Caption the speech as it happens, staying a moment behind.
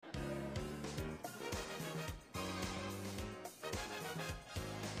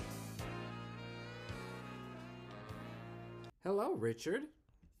Hello, Richard.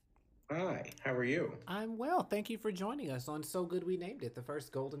 Hi, how are you? I'm well. Thank you for joining us on So Good We Named It, the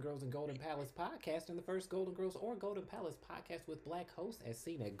first Golden Girls and Golden Palace podcast, and the first Golden Girls or Golden Palace podcast with black hosts as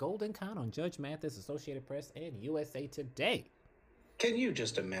seen at Golden Con on Judge Mathis, Associated Press, and USA Today. Can you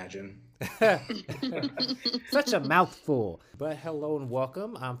just imagine? Such a mouthful. But hello and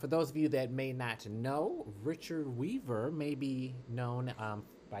welcome. For those of you that may not know, Richard Weaver may be known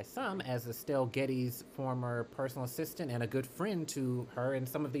by some as Estelle Getty's former personal assistant and a good friend to her and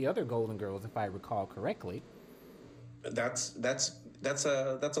some of the other Golden Girls, if I recall correctly. That's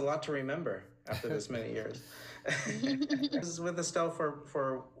a lot to remember after this many years. I was with Estelle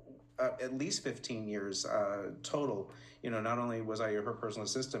for at least 15 years total. Not only was I her personal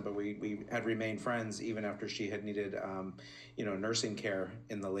assistant, but we had remained friends even after she had needed nursing care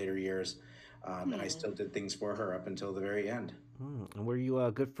in the later years, and I Hmm. still did things for her up until the very end. And were you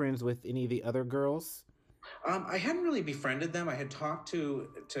good friends with any of the other girls? I hadn't really befriended them. I had talked to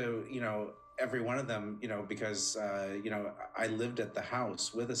every one of them, because I lived at the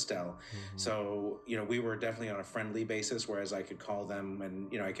house with Estelle, Mm-hmm. so we were definitely on a friendly basis. Whereas I could call them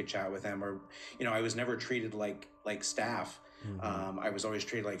and I could chat with them, or I was never treated like staff. Mm-hmm. I was always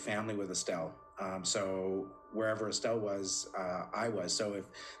treated like family with Estelle. So wherever Estelle was, I was. So if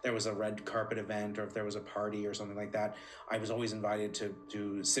there was a red carpet event or if there was a party or something like that, I was always invited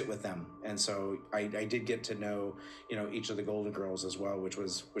to sit with them, and so I did get to know each of the Golden Girls as well, which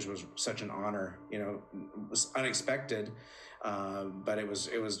was such an honor. It was unexpected, but it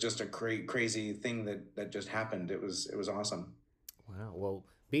was just a crazy thing that just happened. It was awesome. Wow. Well,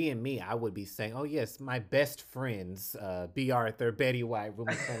 being me, I would be saying, "Oh yes, my best friends, B. Arthur, Betty White, Rue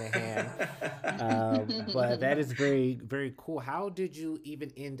McClanahan." But that is very, very cool. How did you even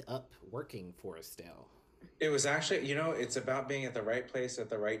end up working for Estelle? It was actually, it's about being at the right place at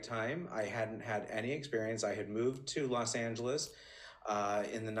the right time. I hadn't had any experience. I had moved to Los Angeles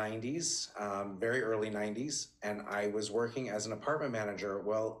in the 90s, very early 90s, and I was working as an apartment manager.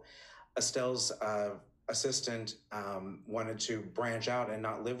 Well, Estelle's assistant wanted to branch out and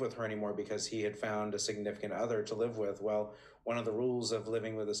not live with her anymore because he had found a significant other to live with. Well, one of the rules of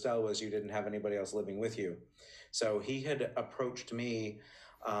living with Estelle was you didn't have anybody else living with you. So he had approached me,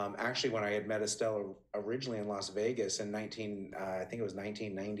 actually, when I had met Estelle originally in Las Vegas in I think it was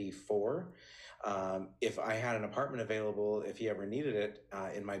 1994, if I had an apartment available, if he ever needed it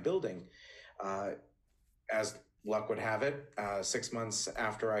in my building. Uh, as luck would have it, 6 months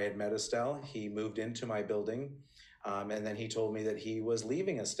after I had met Estelle, he moved into my building, and then he told me that he was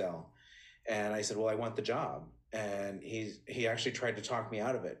leaving Estelle, and I said, "Well, I want the job." And he actually tried to talk me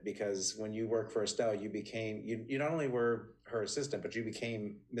out of it, because when you work for Estelle, you not only were her assistant, but you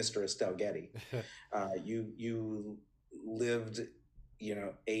became Mr. Estelle Getty. You lived,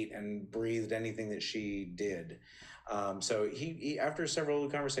 ate and breathed anything that she did. So he, after several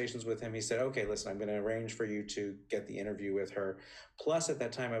conversations with him, he said, "Okay, listen, I'm going to arrange for you to get the interview with her." Plus, at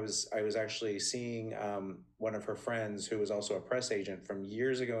that time, I was actually seeing one of her friends who was also a press agent from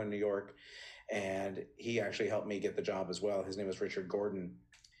years ago in New York, and he actually helped me get the job as well. His name was Richard Gordon,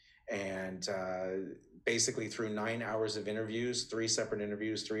 and basically through 9 hours of interviews, three separate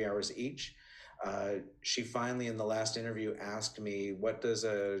interviews, 3 hours each. She finally, in the last interview, asked me, "What does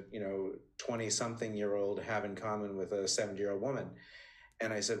a 20-something-year-old have in common with a 70-year-old woman?"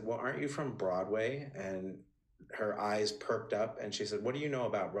 And I said, "Well, aren't you from Broadway?" And her eyes perked up, and she said, "What do you know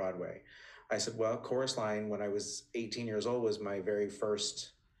about Broadway?" I said, "Well, Chorus Line, when I was 18 years old, was my very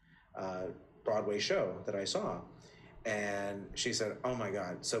first uh, Broadway show that I saw." And she said, "Oh my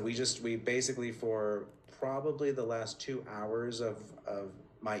God." So we basically, for probably the last 2 hours of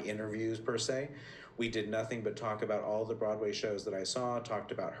my interviews per se, we did nothing but talk about all the Broadway shows that I saw,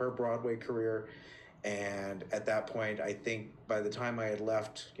 talked about her Broadway career. And at that point, I think by the time I had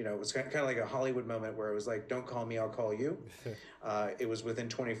left, it was kind of like a Hollywood moment where it was like, "Don't call me, I'll call you." It was within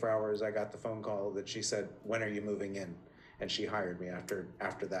 24 hours I got the phone call that she said, "When are you moving in?" And she hired me after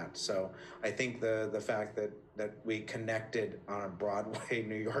that. So I think the fact that we connected on a Broadway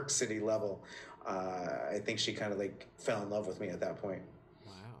New York City level, I think she kind of like fell in love with me at that point.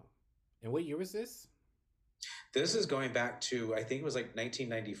 Wow. And what year was this? This is going back to, I think it was like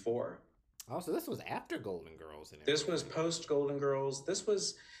 1994. Oh, so this was after Golden Girls and This was everything. post Golden Girls. This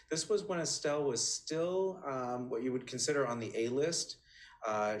was when Estelle was still what you would consider on the A list.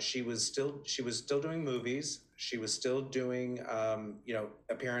 She was still doing movies. She was still doing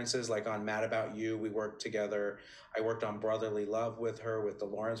appearances like on Mad About You. We worked together. I worked on Brotherly Love with her, with the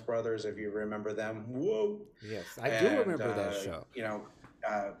Lawrence brothers, if you remember them. Whoa. Yes, I do And remember that show.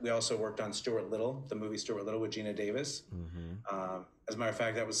 We also worked on Stuart Little, the movie Stuart Little with Gina Davis. Mm-hmm. As a matter of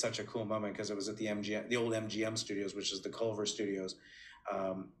fact, that was such a cool moment because it was at the MGM, the old MGM studios, which is the Culver Studios.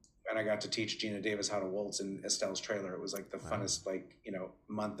 Um, and I got to teach Gina Davis how to waltz in Estelle's trailer. It was like the Wow. funnest, like,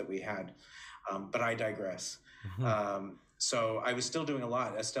 month that we had. But I digress. So I was still doing a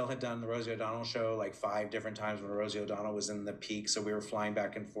lot. Estelle had done the Rosie O'Donnell show like 5 different times when Rosie O'Donnell was in the peak. So we were flying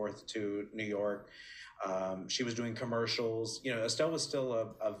back and forth to New York. She was doing commercials. Estelle was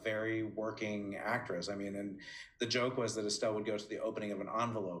still a very working actress. I mean, and the joke was that Estelle would go to the opening of an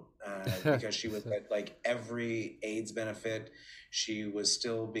envelope because she was at like every AIDS benefit. She was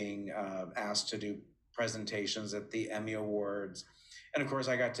still being asked to do presentations at the Emmy Awards. And of course,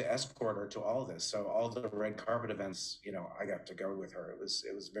 I got to escort her to all this. So all the red carpet events, I got to go with her. It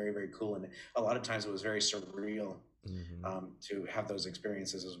was very, very cool, and a lot of times it was very surreal Mm-hmm. to have those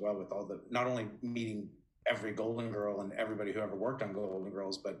experiences as well, with all the, not only meeting every Golden Girl and everybody who ever worked on Golden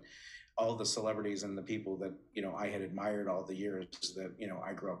Girls, but all the celebrities and the people that I had admired all the years that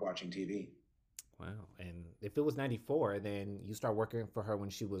I grew up watching TV. Wow. And if it was 94, then you start working for her when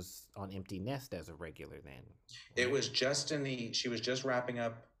she was on Empty Nest as a regular then, It right? was just she was just wrapping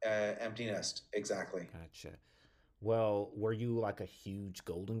up Empty Nest, exactly. Gotcha. Well, were you like a huge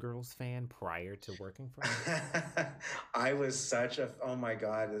Golden Girls fan prior to working for her? I was such a, oh my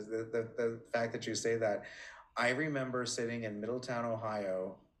God, the fact that you say that. I remember sitting in Middletown,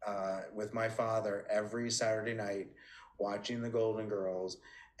 Ohio, with my father every Saturday night watching the Golden Girls,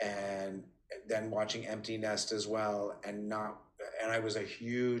 and then watching Empty Nest as well. And I was a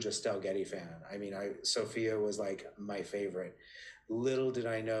huge Estelle Getty fan. I mean, Sophia was like my favorite. Little did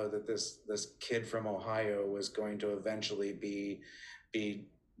I know that this kid from Ohio was going to eventually be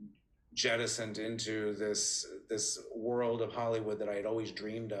jettisoned into this world of Hollywood that I had always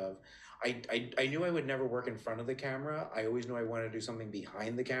dreamed of. I knew I would never work in front of the camera. I always knew I wanted to do something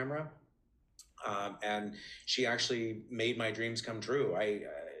behind the camera, and she actually made my dreams come true.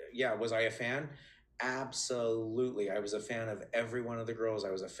 Yeah, was I a fan? Absolutely. I was a fan of every one of the girls.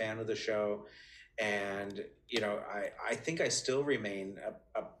 I was a fan of the show, and I think I still remain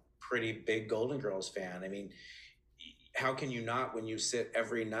a pretty big Golden Girls fan. I mean, how can you not, when you sit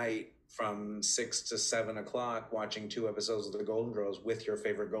every night from 6 to 7 o'clock watching 2 episodes of the Golden Girls with your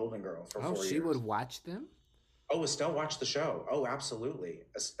favorite Golden Girl for Oh, four she would years? watch them? Oh, Estelle watched the show. Oh, absolutely.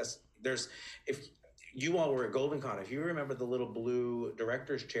 There's, if you all were at Golden Con, if you remember the little blue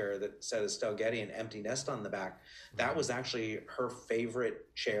director's chair that said Estelle Getty and Empty Nest on the back, that Mm-hmm. was actually her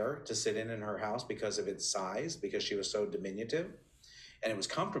favorite chair to sit in her house because of its size, because she was so diminutive, and it was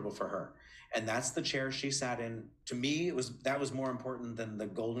comfortable for her. And that's the chair she sat in. To me, that was more important than the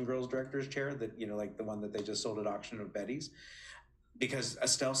Golden Girls director's chair, that like the one that they just sold at auction of Betty's, because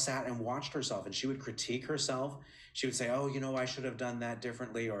Estelle sat and watched herself, and she would critique herself. She would say, "Oh, I should have done that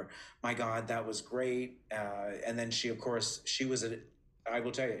differently," or "My God, that was great." And then she, of course, she was a. I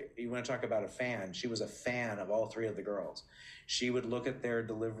will tell you, you want to talk about a fan. She was a fan of all three of the girls. She would look at their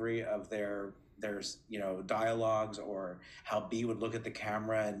delivery of their dialogues, or how B would look at the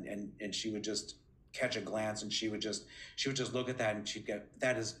camera, and she would just catch a glance, and she would just look at that, and she'd get,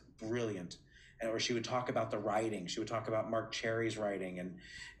 "That is brilliant." Or she would talk about the writing. She would talk about Mark Cherry's writing,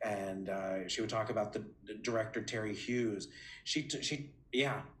 and she would talk about the director Terry Hughes.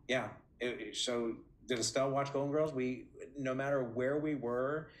 Yeah, yeah. So did Estelle watch Golden Girls? We, no matter where we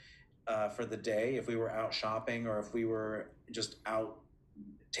were for the day, if we were out shopping or if we were just out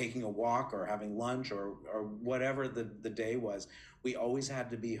taking a walk or having lunch, or whatever the day was, we always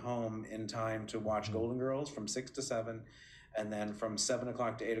had to be home in time to watch Mm-hmm. Golden Girls from 6 to 7, and then from 7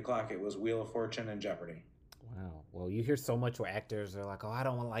 o'clock to 8 o'clock it was Wheel of Fortune and Jeopardy. Wow. Well, you hear so much where actors are like, "Oh, I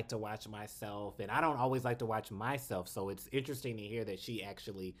don't like to watch myself," and I don't always like to watch myself. So it's interesting to hear that she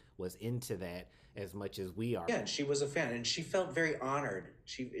actually was into that as much as we are. Yeah, and she was a fan, and she felt very honored.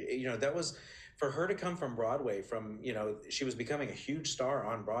 That was, for her to come from Broadway, from she was becoming a huge star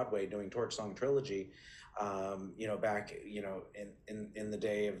on Broadway doing Torch Song Trilogy, back in the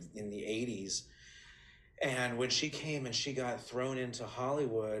day of in the '80s. And when she came and she got thrown into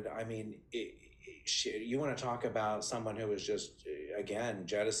Hollywood, I mean, you want to talk about someone who was just, again,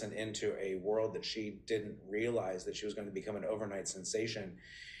 jettisoned into a world that she didn't realize that she was going to become an overnight sensation.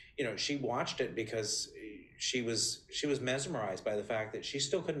 She watched it because she was mesmerized by the fact that she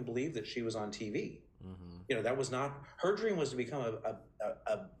still couldn't believe that she was on TV. Mm-hmm. That was not her dream, was to become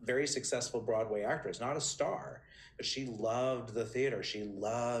a very successful Broadway actress, not a star, but she loved the theater. She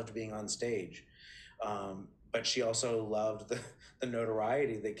loved being on stage. But she also loved the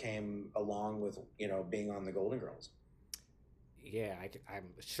notoriety that came along with being on the Golden Girls. Yeah, I'm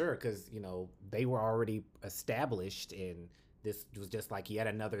sure because they were already established, and this was just like yet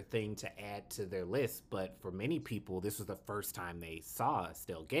another thing to add to their list. But for many people, this was the first time they saw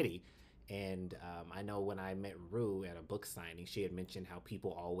Estelle Getty. And I know when I met Rue at a book signing, she had mentioned how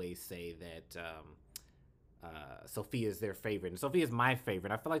people always say that Sophia is their favorite. And Sophia is my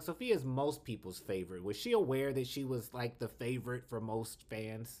favorite. I feel like Sophia is most people's favorite. Was she aware that she was like the favorite for most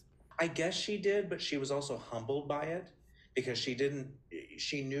fans? I guess she did, but she was also humbled by it because she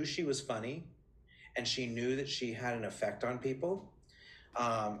knew she was funny and she knew that she had an effect on people.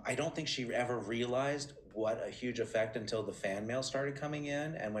 I don't think she ever realized what a huge effect until the fan mail started coming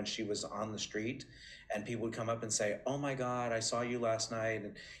in, and when she was on the street, and people would come up and say, "Oh my God, I saw you last night,"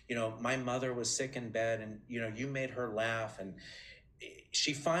 and my mother was sick in bed, and you made her laugh, and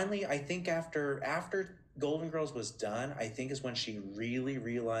she finally, I think, after Golden Girls was done, I think is when she really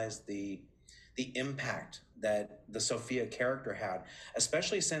realized the impact that the Sophia character had,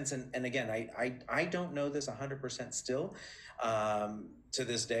 especially since, and again, I don't know this 100% still to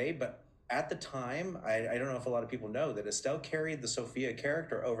this day, but at the time, I don't know if a lot of people know that Estelle carried the Sophia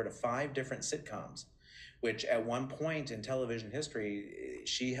character over to 5 different sitcoms, which at one point in television history,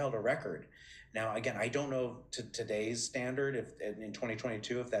 she held a record. Now, again, I don't know to today's standard, if in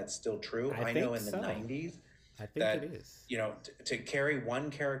 2022, if that's still true. I I know think in the so. 90s, I think it that is. to carry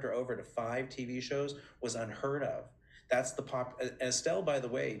one character over to 5 TV shows was unheard of. That's the pop. Estelle, by the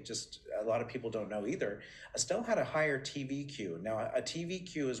way, just a lot of people don't know either. Estelle had a higher TV queue. Now, a TV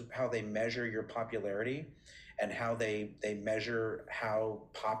queue is how they measure your popularity and how they measure how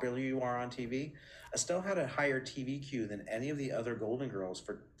popular you are on TV. Estelle had a higher TV queue than any of the other Golden Girls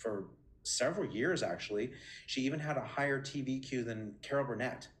for several years. Actually, she even had a higher TV queue than Carol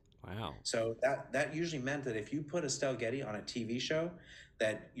Burnett. Wow. So that usually meant that if you put Estelle Getty on a TV show,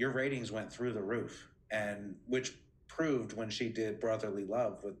 that your ratings went through the roof, and which proved when she did Brotherly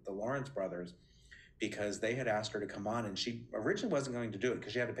Love with the Lawrence brothers, because they had asked her to come on, and she originally wasn't going to do it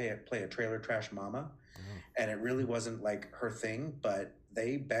because she had to play a trailer trash mama, Oh. and it really wasn't like her thing. But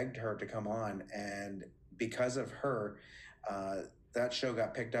they begged her to come on, and because of her, uh, that show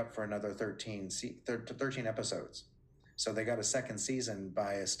got picked up for another 13 episodes. So they got a second season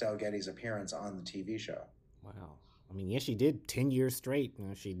by Estelle Getty's appearance on the TV show. Wow. I mean, yeah, she did 10 years straight.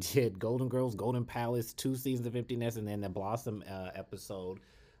 She did Golden Girls, Golden Palace, 2 seasons of Emptiness, and then the Blossom episode,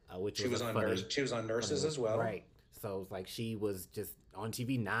 which She was a was on nurse. funny, She was on funny Nurses one. as well. Right. So it's like she was just on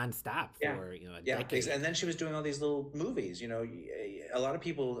TV nonstop Yeah, for, a yeah. decade. And then she was doing all these little movies. A lot of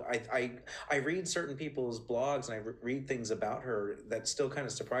people. I read certain people's blogs and read things about her that still kind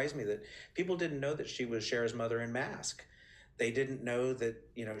of surprise me. That people didn't know that she was Cher's mother in Mask. They didn't know that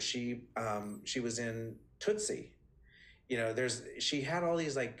she was in Tootsie. There's she had all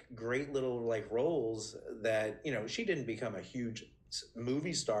these like great little like roles that she didn't become a huge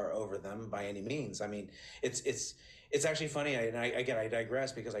movie star over them by any means. I mean, it's actually funny. And again, I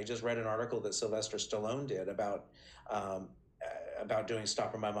digress because I just read an article that Sylvester Stallone did um, about doing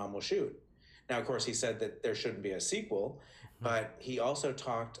Stop or My Mom Will Shoot. Now, of course, he said that there shouldn't be a sequel, Mhm. but he also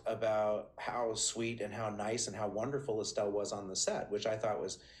talked about how sweet and how nice and how wonderful Estelle was on the set, which I thought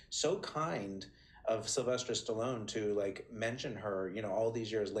was so kind of Sylvester Stallone to like mention her, all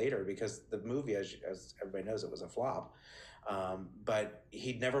these years later, because the movie, as everybody knows, it was a flop. But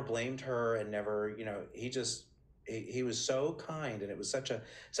he never blamed her and never, he was so kind, and it was such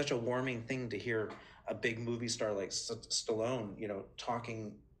a warming thing to hear a big movie star like Stallone,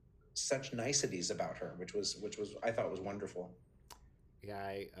 talking such niceties about her, which was I thought was wonderful.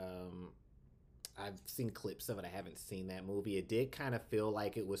 Yeah, I've seen clips of it. I haven't seen that movie. It did kind of feel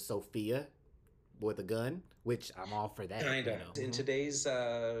like it was Sophia with a gun, which I'm all for that, Kind of. In Mhm. today's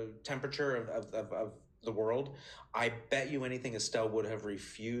temperature of the world, I bet you anything Estelle would have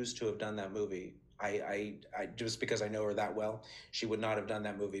refused to have done that movie. I just because I know her that well, she would not have done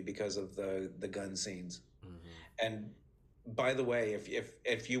that movie because of the gun scenes. Mhm. And by the way,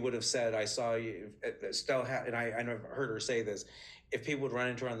 if you would have said, I saw you, Estelle had, and I never heard her say this, if people would run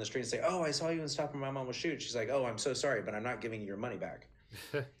into her on the street and say, "Oh, I saw you in Stop or My Mom Will Shoot," she's like, "Oh, I'm so sorry, but I'm not giving you your money back."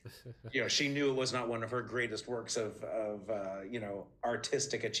 She knew it was not one of her greatest works of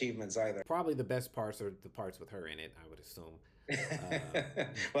artistic achievements either. Probably the best parts are the parts with her in it, I would assume. Uh,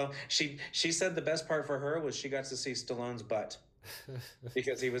 Well, she said the best part for her was she got to see Stallone's butt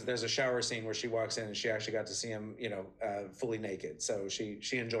because there's a shower scene where she walks in and she actually got to see him, fully naked. So she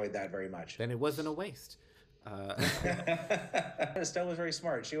enjoyed that very much. then it wasn't a waste. Uh, Estelle was very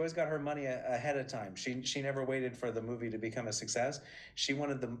smart. She always got her money ahead of time. She never waited for the movie to become a success. She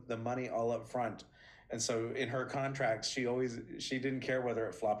wanted the money all up front. And so in her contracts, she didn't care whether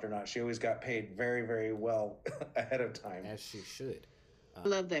it flopped or not. She always got paid very, very well ahead of time. as she should. I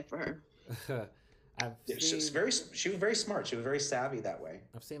love that for her. I've Yeah, seen she was very smart. She was very savvy that way.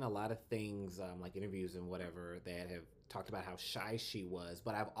 I've seen a lot of things, like interviews and whatever, that have talked about how shy she was.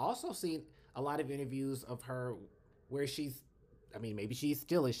 But I've also seen a lot of interviews of her where I mean, maybe she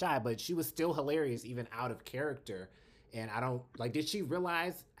still is shy, but she was still hilarious even out of character. And I don't like, did she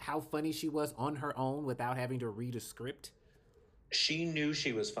realize how funny she was on her own without having to read a script? She knew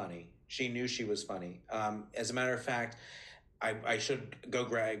she was funny. She knew she was funny. As a matter of fact, I should go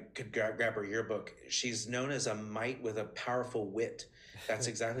grab her yearbook. She's known as a mite with a powerful wit. That's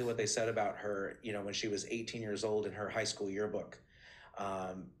exactly what they said about her. You know, when she was 18 years old in her high school yearbook.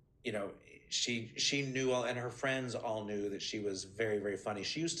 Um, you know, she knew all, and her friends all knew that she was very very funny.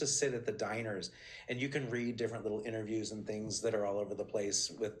 She used to sit at the diners, and you can read different little interviews and things that are all over the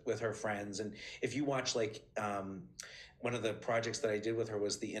place with her friends. And if you watch like one of the projects that I did with her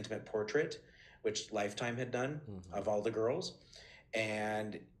was the intimate portrait, which Lifetime had done Mm-hmm. of all the girls,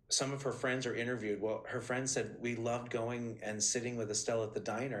 and some of her friends are interviewed. Well, her friends said we loved going and sitting with Estelle at the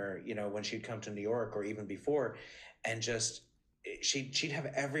diner, you know, when she'd come to New York or even before, and just she'd have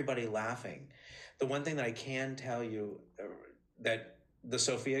everybody laughing. The one thing that I can tell you that the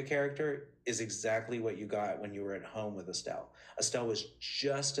Sophia character is exactly what you got when you were at home with Estelle. Estelle was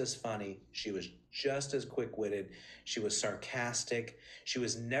just as funny. She was just as quick witted. She was sarcastic. She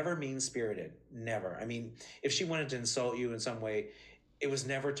was never mean spirited. Never. I mean, if she wanted to insult you in some way, it was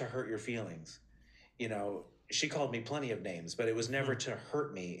never to hurt your feelings. You know, she called me plenty of names, but it was never to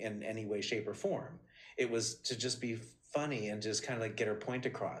hurt me in any way, shape, or form. It was to just be funny and just kind of like get her point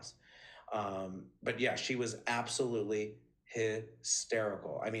across. But yeah, she was absolutely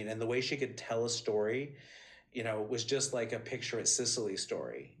hysterical. I mean, and the way she could tell a story, you know, was just like a picture at Sicily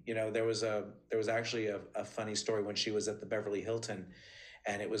story. You know, there was actually a funny story when she was at the Beverly Hilton,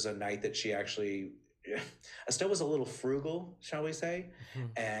 and it was a night that she actually Estelle was a little frugal, shall we say,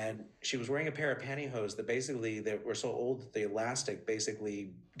 and she was wearing a pair of pantyhose that basically that were so old that the elastic basically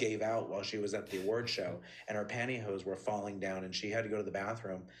gave out while she was at the award show, and her pantyhose were falling down, and she had to go to the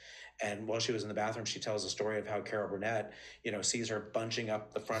bathroom. And while she was in the bathroom, she tells a story of how Carol Burnett, you know, sees her bunching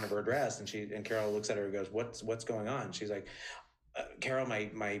up the front of her dress, and Carol looks at her and goes, "What's going on?" She's like, Carol, my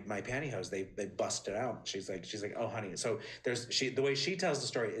pantyhose, they busted out. She's like, oh honey. So the way she tells the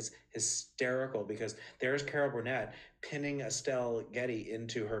story is hysterical because there's Carol Burnett pinning Estelle Getty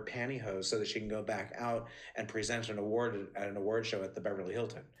into her pantyhose so that she can go back out and present an award at an award show at the Beverly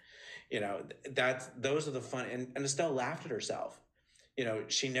Hilton. You know, those are the fun, and Estelle laughed at herself. You know,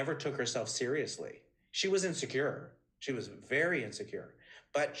 she never took herself seriously. She was insecure. She was very insecure,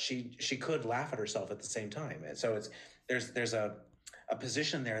 but she could laugh at herself at the same time. And so there's a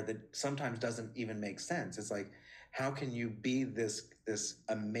position there that sometimes doesn't even make sense. It's like, how can you be this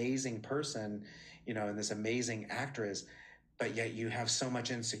amazing person, you know, and this amazing actress, but yet you have so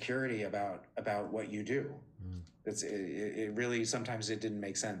much insecurity about what you do? It really sometimes it didn't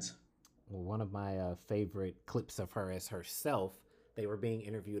make sense. Well, one of my favorite clips of her as herself, they were being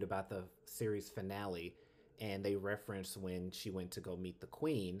interviewed about the series finale, and they referenced when she went to go meet the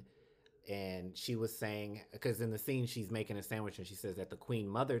Queen. And she was saying, because in the scene she's making a sandwich, and she says that the Queen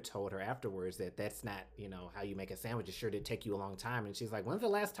Mother told her afterwards that that's not, you know, how you make a sandwich. It sure did take you a long time. And she's like, when's the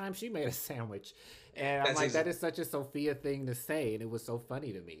last time she made a sandwich? And I'm That's like, that is such a Sophia thing to say, and it was so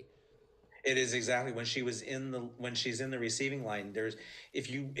funny to me. It is exactly when she was in the when she's in the receiving line. There's if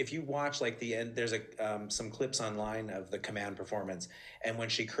you watch like the end, there's a some clips online of the command performance, and when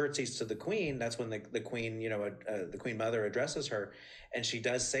she curtsies to the Queen, that's when the Queen, you know, the Queen Mother addresses her, and she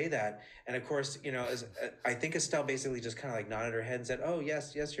does say that, and of course, you know, as I think Estelle basically just kind of like nodded her head and said, "Oh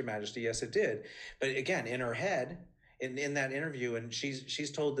yes, yes, Your Majesty, yes, it did," but again, in her head, in that interview, and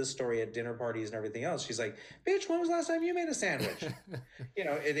she's told this story at dinner parties and everything else. She's like, "Bitch, when was the last time you made a sandwich?" You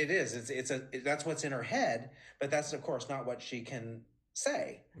know, it is. That's what's in her head, but that's of course not what she can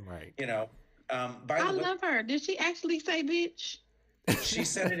say. Right. You know, by I the way, love her. Did she actually say bitch? she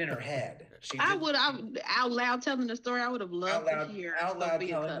said it in her head. She I did would, I out loud telling the story. I would have loved to hear out loud Sophia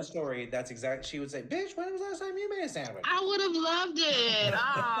telling the cuss. story. That's exact. She would say, "Bitch, when was the last time you made a sandwich?" I would have loved it.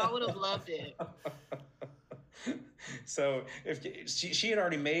 I would have loved it. So if she had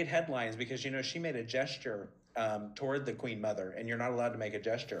already made headlines because you know she made a gesture toward the Queen Mother, and you're not allowed to make a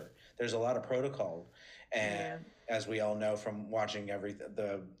gesture. There's a lot of protocol, and Yeah. as we all know from watching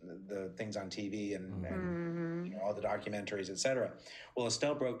the things on TV and you know, all the documentaries, etc. Well,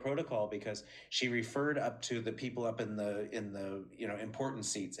 Estelle broke protocol because she referred up to the people up in the you know important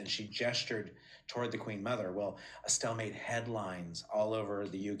seats, and she gestured toward the Queen Mother. Well, Estelle made headlines all over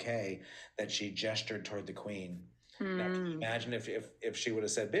the UK that she gestured toward the Queen. Now, can you imagine if she would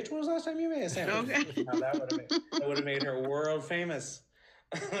have said, "Bitch, when was the last time you made a sandwich?" Okay. Now that would have made her world famous.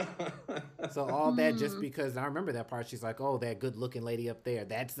 So all that just Hmm. because I remember that part. She's like, "Oh, that good-looking lady up there.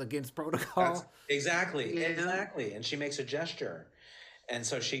 That's against That's protocol." exactly, Yeah. exactly. And she makes a gesture. And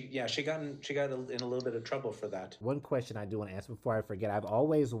so she got in a little bit of trouble for that. One question I do want to ask before I forget. I've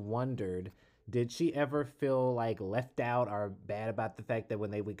always wondered, did she ever feel like left out or bad about the fact that when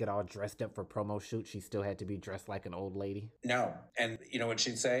they would get all dressed up for promo shoots, she still had to be dressed like an old lady? No. And you know what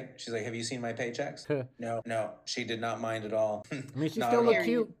she'd say? She's like, "Have you seen my paychecks?" No, no. She did not mind at all. I mean, she Not still at look all. Period.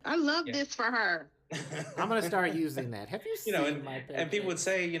 cute. I love Yeah. this for her. I'm gonna start using that. Have you You know, seen my and people paycheck? would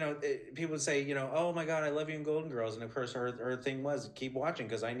say, people would say, "Oh my God, I love you in Golden Girls," and of course, her thing was, "Keep watching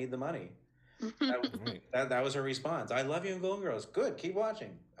because I need the money." That, Right. that was her response. "I love you in Golden Girls. Good, keep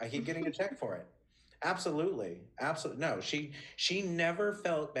watching. I keep getting a check for it." Absolutely, absolutely. No, she never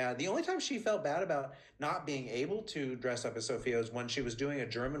felt bad. The only time she felt bad about not being able to dress up as Sophia was when she was doing a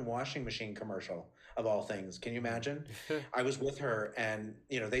German washing machine commercial. Of all things, can you imagine? I was with her, and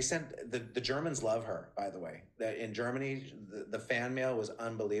they sent the Germans love her. By the way, that in Germany, the fan mail was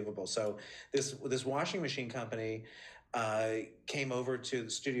unbelievable. So this washing machine company came over to the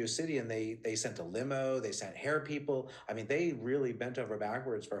Studio City, and they sent a limo, they sent hair people. I mean, they really bent over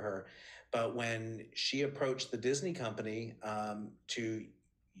backwards for her. But when she approached the Disney company to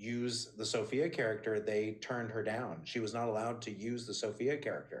use the Sophia character, they turned her down. She was not allowed to use the Sophia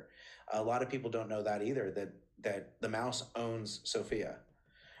character. A lot of people don't know that either. That the mouse owns Sophia.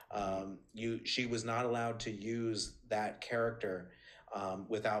 Right. She was not allowed to use that character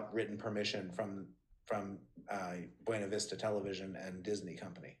without written permission from Buena Vista Television and Disney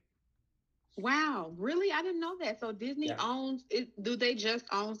Company. Wow, really? I didn't know that. So Disney Yeah. owns it. Do they just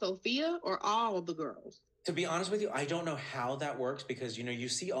own Sophia or all of the girls? To be honest with you, I don't know how that works because you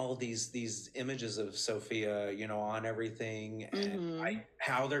see all these images of Sophia, on everything, and Mm-hmm.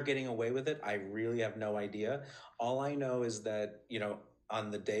 how they're getting away with it, I really have no idea. All I know is that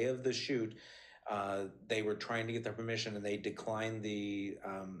on the day of the shoot, they were trying to get their permission, and they declined the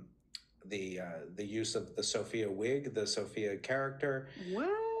use of the Sophia wig, the Sophia character. What?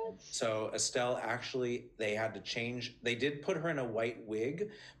 So Estelle actually, they had to change. They did put her in a white wig,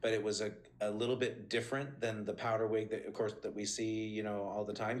 but it was a little bit different than the powder wig that, of course, that we see, all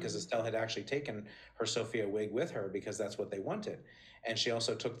the time. Because Mm. Estelle had actually taken her Sophia wig with her because that's what they wanted, and she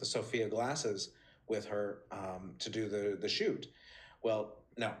also took the Sophia glasses with her to do the shoot. Well,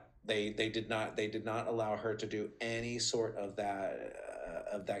 no, they did not allow her to do any sort of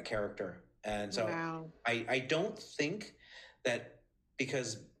that character, and so Wow. I don't think that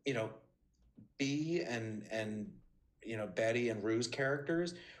because B and Betty and Rue's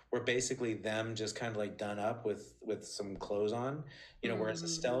characters were basically them just kind of like done up with some clothes on, whereas Mm-hmm.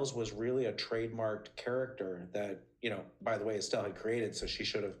 Estelle's was really a trademarked character that by the way, Estelle had created. So she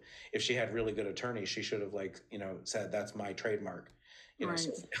should have, if she had really good attorneys, she should have like said that's my trademark. So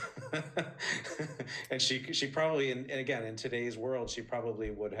Right. and she probably, and again, in today's world, she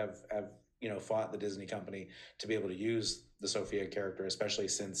probably would have fought the Disney company to be able to use the Sophia character, especially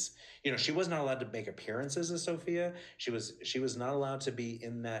since she was not allowed to make appearances as Sophia. She was not allowed to be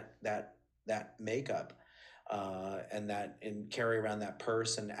in that makeup, and carry around that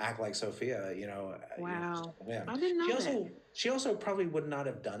purse and act like Sophia. Just Wow. a whim. I didn't She know that. also she also probably would not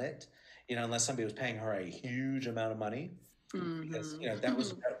have done it, unless somebody was paying her a huge amount of money, because that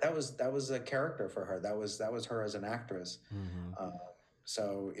was Mm-hmm. that was a character for her. That was her as an actress. Mm-hmm. Uh,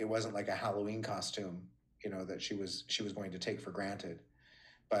 so it wasn't like a Halloween costume, that she was going to take for granted.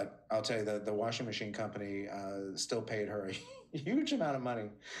 But I'll tell you, the washing machine company still paid her a huge amount of money,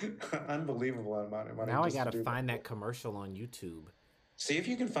 unbelievable amount of money Now I just to gotta do find that. that commercial on YouTube. See if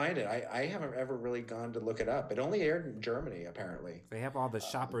you can find it. I haven't ever really gone to look it up. It only aired in Germany, apparently. They have all the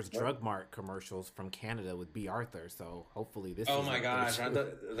Shoppers What? Drug Mart commercials from Canada with B. Arthur, so hopefully this Oh is my up there gosh,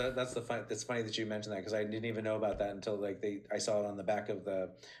 too. that's the fun. That's funny that you mentioned that because I didn't even know about that until like I saw it on the back of the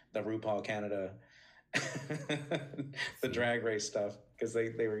RuPaul Canada, the See. drag race stuff, because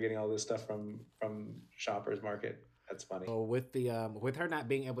they were getting all this stuff from Shoppers Market. That's funny. So with her not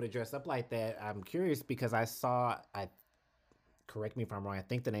being able to dress up like that, I'm curious because I correct me if I'm wrong. I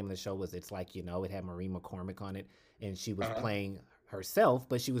think the name of the show was It's Like it had Marie McCormick on it, and she was Uh-huh. playing herself,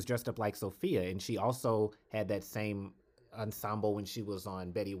 but she was dressed up like Sophia, and she also had that same ensemble when she was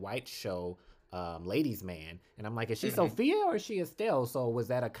on Betty White's show, Ladies Man. And I'm like, is she Hmm. Sophia or is she Estelle? So was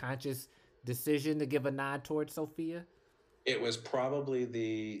that a conscious decision to give a nod towards Sophia? It was probably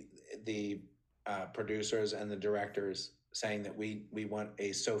the producers and the directors saying that we want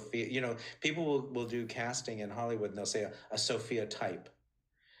a Sophia. People will do casting in Hollywood, and they'll say a Sophia type.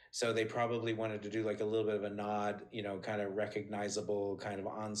 So they probably wanted to do like a little bit of a nod, kind of recognizable kind of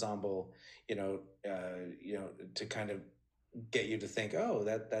ensemble, to kind of get you to think, oh,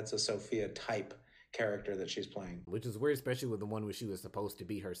 that's a Sophia type character that she's playing. Which is weird, especially with the one where she was supposed to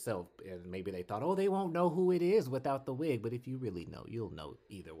be herself. And maybe they thought, oh, they won't know who it is without the wig. But if you really know, you'll know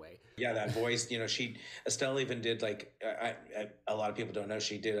either way. Yeah, that voice. Estelle even did like a lot of people don't know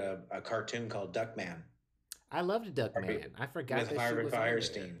she did a cartoon called Duckman I loved Duckman. I forgot with that she Harvey was on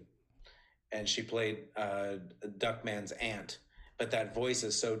Firestein, and she played Duckman's aunt. But that voice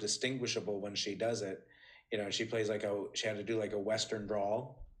is so distinguishable when she does it. She plays she had to do like a Western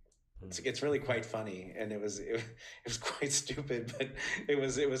drawl. It's really quite funny, and it was quite stupid, but it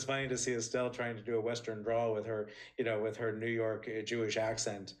was funny to see Estelle trying to do a Western drawl with her, with her New York Jewish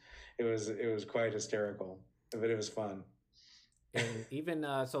accent. It was quite hysterical, but it was fun. And even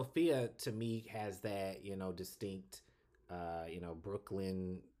Sophia to me has that distinct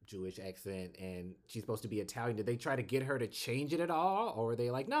Brooklyn Jewish accent, and she's supposed to be Italian. Did they try to get her to change it at all, or were they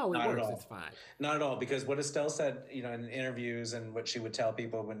like, no, it Not at works, all. it's fine? Not at all, because what Estelle said, in interviews and what she would tell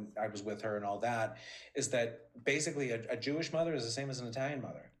people when I was with her and all that, is that basically a Jewish mother is the same as an Italian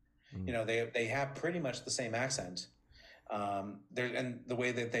mother. They have pretty much the same accent. And the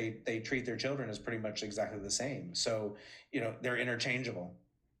way that they treat their children is pretty much exactly the same. So, they're interchangeable.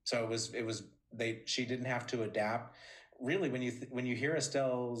 So she didn't have to adapt. Really, when you hear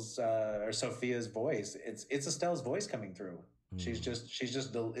Estelle's or Sophia's voice, it's Estelle's voice coming through. It's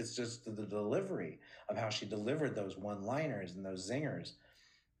just the delivery of how she delivered those one-liners and those zingers,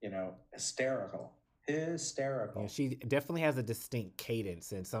 hysterical. Hysterical. Yeah, she definitely has a distinct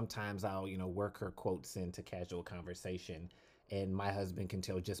cadence, and sometimes I'll work her quotes into casual conversation, and my husband can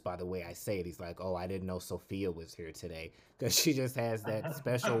tell just by the way I say it. He's like, "Oh, I didn't know Sophia was here today," because she just has that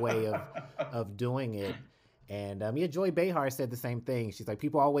special way of doing it. And yeah, Joy Behar said the same thing. She's like,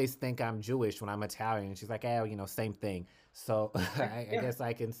 people always think I'm Jewish when I'm Italian. And she's like, oh, same thing. So I guess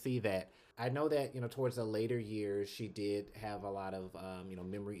I can see that. I know that towards the later years she did have a lot of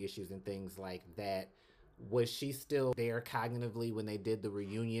memory issues and things like that. Was she still there cognitively when they did the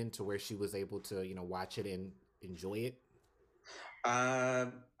reunion to where she was able to watch it and enjoy it?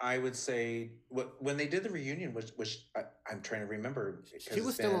 I would say when they did the reunion, which I'm trying to remember. She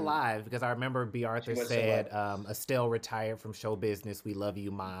was still alive, because I remember B. Arthur said, Estelle retired from show business. We love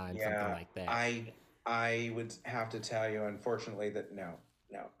you, Ma, and something like that. I would have to tell you, unfortunately, that no,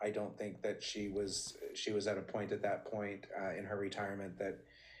 I don't think that she was at a point at that point in her retirement that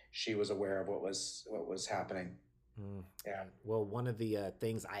she was aware of what was happening. Yeah. Well, one of the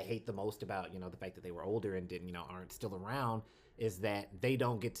things I hate the most about the fact that they were older and didn't aren't still around is that they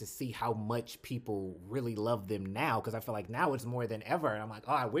don't get to see how much people really love them now, because I feel like now it's more than ever, and I'm like,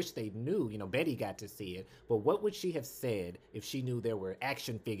 oh, I wish they knew. Betty got to see it, but what would she have said if she knew there were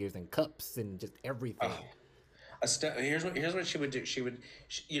action figures and cups and just everything? Here's what she would do.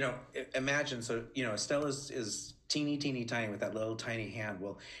 Imagine. So Estelle is teeny tiny with that little tiny hand.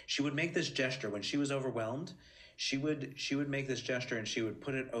 Well, she would make this gesture when she was overwhelmed. She would make this gesture, and she would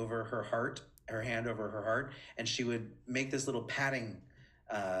put it over her heart, her hand over her heart, and she would make this little patting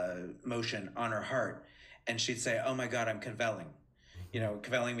motion on her heart, and she'd say, "Oh my God, I'm cavelling."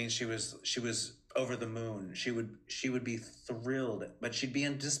 Cavelling means she was over the moon. She would be thrilled, but she'd be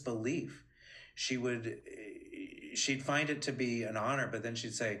in disbelief. She'd find it to be an honor, but then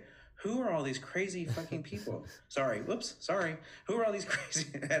she'd say, who are all these crazy fucking people? Sorry. Who are all these crazy?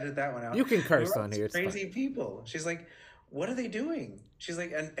 Edit that one out. You can curse on here. Crazy people. She's like, what are they doing? She's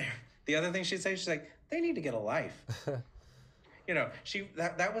like, and the other thing she'd say, she's like, they need to get a life.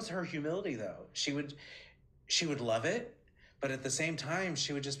 That was her humility, though. She would love it, but at the same time,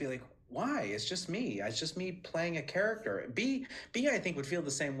 she would just be like, why? It's just me. It's just me playing a character. B, I think, would feel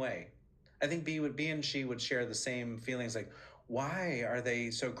the same way. I think B and she would share the same feelings, like, why are they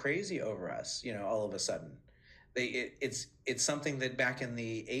so crazy over us? All of a sudden, it's something that back in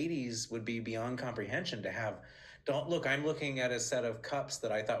the 80s would be beyond comprehension to have. Don't look. I'm looking at a set of cups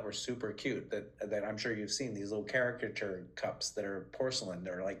that I thought were super cute. That I'm sure you've seen, these little caricature cups that are porcelain.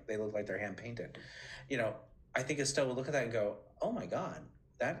 They look like they're hand painted. I think Estelle would look at that and go, "Oh my God,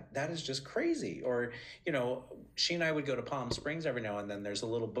 that is just crazy." Or she and I would go to Palm Springs every now and then. There's a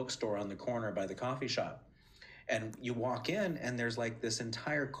little bookstore on the corner by the coffee shop. And you walk in, and there's like this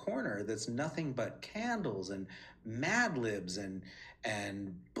entire corner that's nothing but candles and Mad Libs and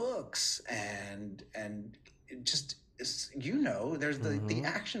books and just there's the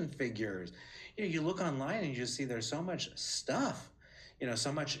action figures. You look online and you just see there's so much stuff.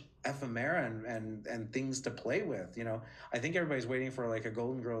 So much ephemera and things to play with. I think everybody's waiting for like a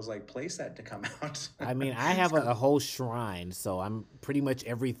Golden Girls like playset to come out. I mean, I have a whole shrine, so I'm pretty much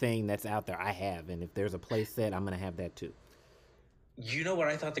everything that's out there I have, and if there's a playset, I'm gonna have that too. You know what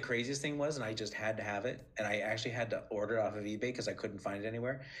I thought the craziest thing was, and I just had to have it, and I actually had to order it off of eBay because I couldn't find it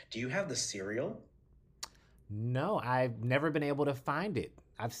anywhere. Do you have the cereal? No, I've never been able to find it.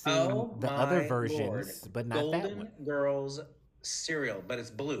 I've seen Oh the other my Lord. versions, but not that one. Golden Girls cereal, but it's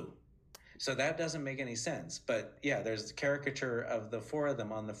blue. So that doesn't make any sense. But yeah, there's a caricature of the four of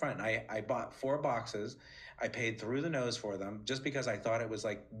them on the front. I bought four boxes. I paid through the nose for them just because I thought it was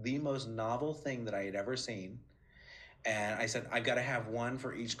like the most novel thing that I had ever seen. And I said, I've got to have one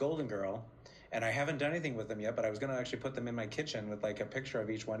for each Golden Girl. And I haven't done anything with them yet, but I was going to actually put them in my kitchen with like a picture of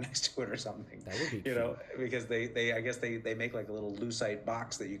each one next to it or something. That would be You cute. know, because I guess they make like a little lucite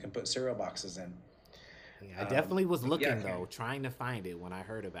box that you can put cereal boxes in. Yeah, I definitely was But yeah, looking though, trying to find it when I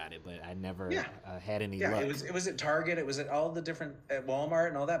heard about it, but I never yeah, had any yeah. luck. It was at Target. It was at all the different at Walmart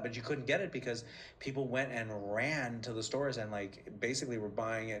and all that, but you couldn't get it because people went and ran to the stores and like basically were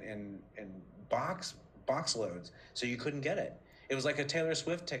buying it in box loads, so you couldn't get it. It was like a Taylor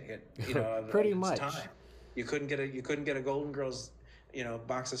Swift ticket, of Pretty its much. time. You couldn't get a Golden Girls,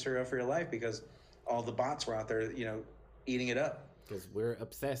 box of cereal for your life because all the bots were out there, eating it up. Because we're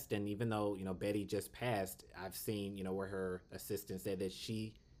obsessed, and even though Betty just passed, I've seen where her assistant said that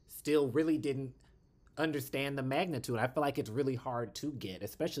she still really didn't understand the magnitude. I feel like it's really hard to get,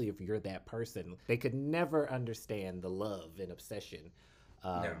 especially if you're that person. They could never understand the love and obsession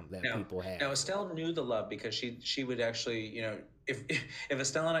No, that no. people have. Now Estelle knew the love because she would actually, if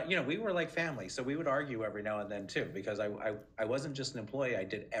Estelle and I, we were like family, so we would argue every now and then too. Because I wasn't just an employee. I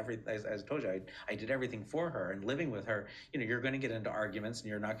did everything. As I told you, I did everything for her. And living with her, you're going to get into arguments and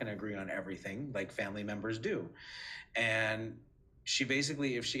you're not going to agree on everything like family members do. And she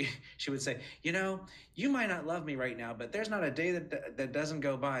basically, if she would say, you might not love me right now, but there's not a day that doesn't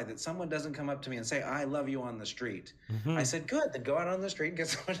go by that someone doesn't come up to me and say I love you on the street. I Mhm. said, good, then go out on the street and get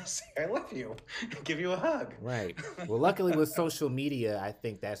someone to say I love you, give you a hug. Right. Well, luckily with social media, I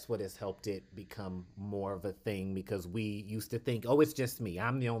think that's what has helped it become more of a thing because we used to think, oh, it's just me.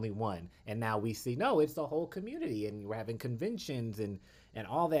 I'm the only one. And now we see, no, it's the whole community. And we're having conventions and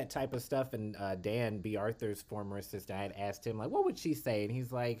all that type of stuff. And Dan B. Arthur's former assistant, I had asked him, like, what would she say? And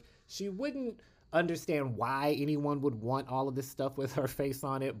he's like, she wouldn't understand why anyone would want all of this stuff with her face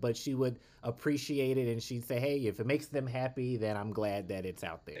on it, but she would appreciate it and she'd say, hey, if it makes them happy, then I'm glad that it's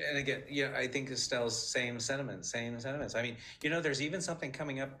out there. And again, yeah, I think Estelle's same sentiments. I mean, there's even something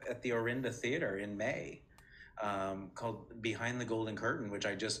coming up at the Orinda Theater in May, called Behind the Golden Curtain, which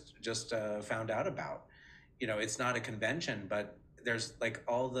I just found out about. It's not a convention, but there's like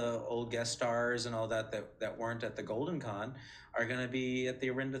all the old guest stars and all that weren't at the Golden Con are going to be at the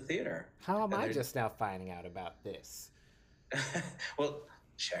Orinda Theater. How am And I they're just now finding out about this? well,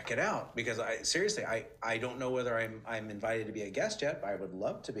 check it out because I don't know whether I'm invited to be a guest yet. I would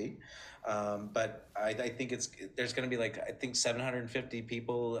love to be, but I think there's going to be like I think 750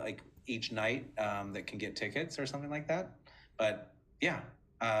 people like each night, that can get tickets or something like that. But yeah,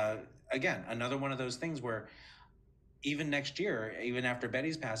 again, another one of those things where even next year, even after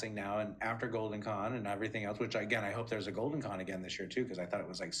Betty's passing now and after Golden Con and everything else, which again, I hope there's a Golden Con again this year too, because I thought it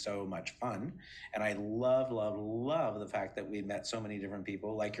was like so much fun. And I love, love, love the fact that we met so many different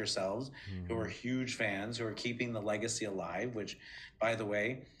people like yourselves who are huge fans, who are keeping the legacy alive, which, by the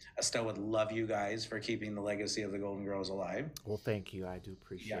way, Estelle would love you guys for keeping the legacy of the Golden Girls alive. Well, thank you. I do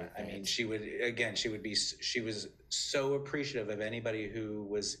appreciate Yeah, I that. mean, she was so appreciative of anybody who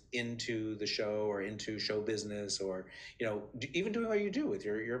was into the show or into show business or, even doing what you do with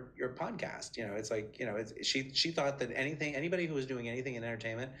your podcast. It's like, she thought that anybody who was doing anything in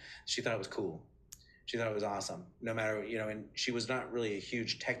entertainment, she thought it was cool. She thought it was awesome, no matter, and she was not really a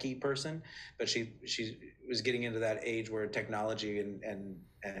huge techie person, but she was getting into that age where technology and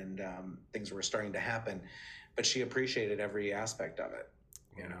things were starting to happen, but she appreciated every aspect of it.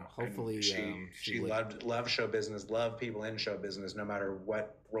 Hopefully, And she would. loved show business, loved people in show business, no matter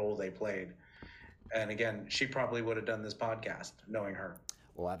what role they played. And again, she probably would have done this podcast knowing her.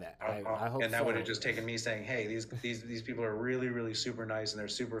 Well, I hope And that so. would have just taken me saying, "Hey, these people are really, really super nice, and they're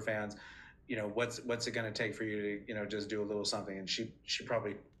super fans. What's it going to take for you to just do a little something?" And she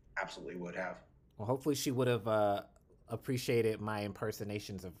probably absolutely would have. Well, hopefully she would have appreciated my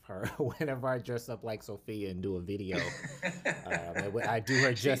impersonations of her whenever I dress up like Sophia and do a video. I do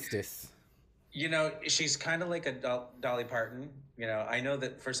her justice. She's kind of like a Dolly Parton. I know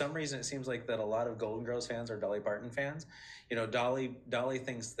that for some reason it seems like that a lot of Golden Girls fans are Dolly Parton fans. Dolly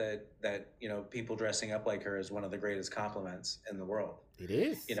thinks that people dressing up like her is one of the greatest compliments in the world. It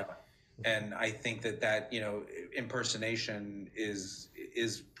is. And I think that impersonation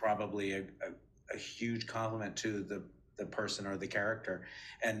is probably a huge compliment to the person or the character.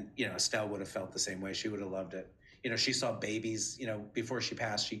 And Estelle would have felt the same way. She would have loved it. she saw babies, before she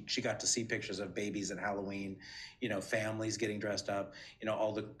passed, she got to see pictures of babies at Halloween, families getting dressed up,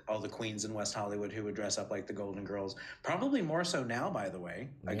 all the queens in West Hollywood who would dress up like the Golden Girls. Probably more so now, by the way.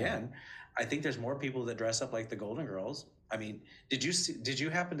 Yeah. Again, I think there's more people that dress up like the Golden Girls. I mean, did you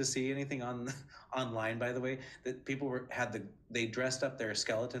happen to see anything online, by the way, that people they dressed up their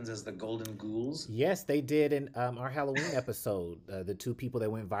skeletons as the Golden Ghouls? Yes, they did in our Halloween episode. The two people that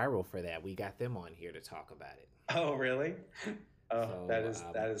went viral for that, we got them on here to talk about it. Oh, really? Oh, so,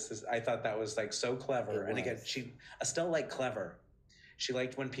 that is. I thought that was like so clever. And again, Estelle liked clever. She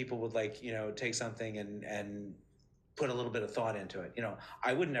liked when people would take something and put a little bit of thought into it.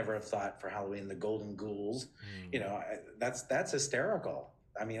 I would never have thought for Halloween the Golden Ghouls. That's hysterical.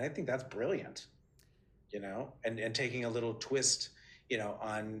 I mean, I think that's brilliant. And taking a little twist,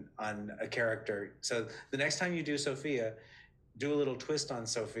 on a character. So the next time you do Sophia, do a little twist on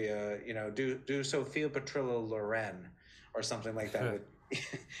Sophia. Do Sophia Petrillo Loren or something like that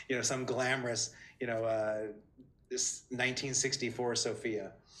with, some glamorous, this 1964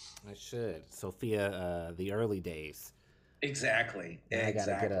 Sophia. I should. Sophia, the early days. Exactly. I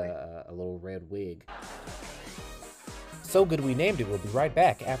gotta get a little red wig. So Good We Named It. We'll be right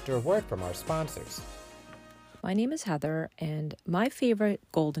back after a word from our sponsors. My name is Heather, and my favorite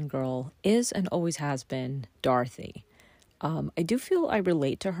Golden Girl is and always has been Dorothy. I do feel I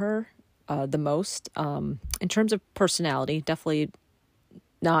relate to her the most in terms of personality, definitely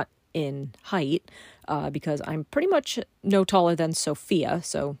not in height, because I'm pretty much no taller than Sophia,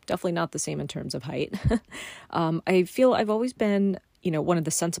 so definitely not the same in terms of height. I feel I've always been, one of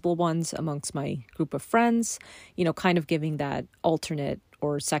the sensible ones amongst my group of friends, kind of giving that alternate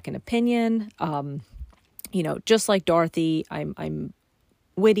or second opinion. Just like Dorothy, I'm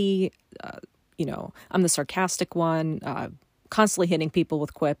witty, I'm the sarcastic one, constantly hitting people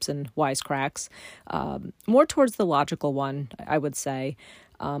with quips and wisecracks, more towards the logical one, I would say.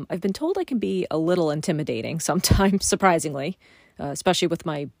 I've been told I can be a little intimidating sometimes, surprisingly, especially with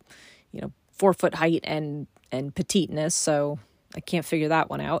my, 4-foot height and petiteness. So I can't figure that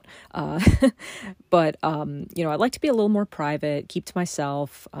one out. But I like to be a little more private, keep to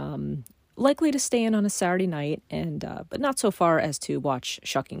myself, likely to stay in on a Saturday night, and but not so far as to watch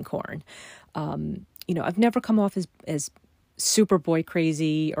Shucking Corn. I've never come off as super boy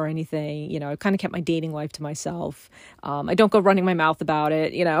crazy or anything. I've kind of kept my dating life to myself. I don't go running my mouth about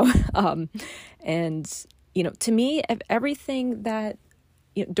it, and, to me, everything that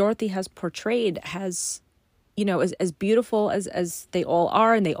Dorothy has portrayed has, as beautiful as they all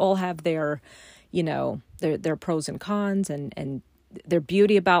are, and they all have their pros and cons and their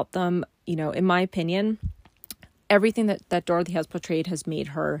beauty about them. In my opinion, everything that Dorothy has portrayed has made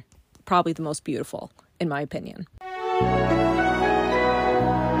her probably the most beautiful, in my opinion.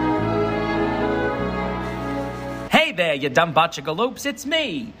 Hey there, you dumb bunch of galoops, it's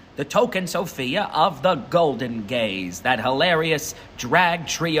me, the token Sophia of the Golden Gays, that hilarious drag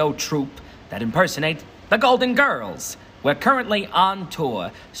trio troupe that impersonate the Golden Girls. We're currently on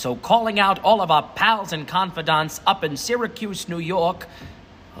tour, so calling out all of our pals and confidants up in Syracuse, New York.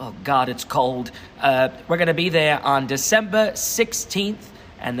 Oh, God, it's cold. We're going to be there on December 16th,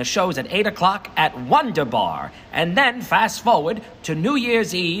 and the show's at 8 o'clock at Wonder Bar. And then fast forward to New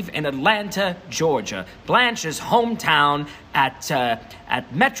Year's Eve in Atlanta, Georgia, Blanche's hometown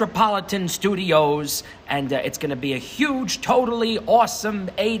at Metropolitan Studios. And it's going to be a huge, totally awesome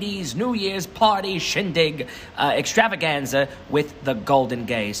 80s New Year's party shindig extravaganza with the Golden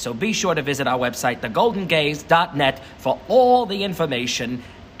Gays. So be sure to visit our website, thegoldengays.net, for all the information.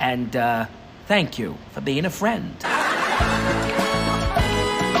 And thank you for being a friend.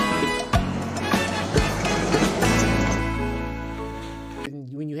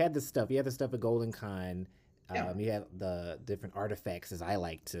 When you had the stuff at Golden Con, you had the different artifacts, as I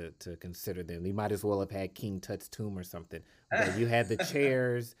like to consider them. You might as well have had King Tut's tomb or something. But you had the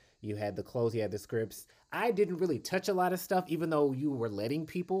chairs, you had the clothes, you had the scripts. I didn't really touch a lot of stuff, even though you were letting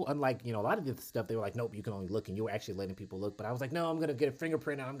people, unlike, a lot of the stuff, they were like, nope, you can only look, and you were actually letting people look. But I was like, no, I'm going to get a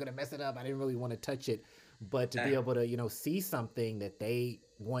fingerprint and I'm going to mess it up. I didn't really want to touch it. But to be able to, see something that they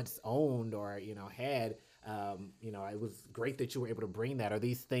once owned or, had, it was great that you were able to bring that. Are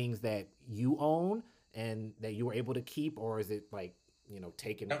these things that you own and that you were able to keep, or is it like,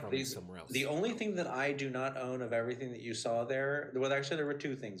 taken from somewhere else? The only thing that I do not own of everything that you saw there, well, actually there were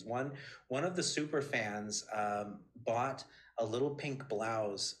two things. One of the super fans bought a little pink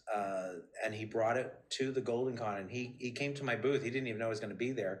blouse and he brought it to the Golden Con, and he came to my booth. He didn't even know I was going to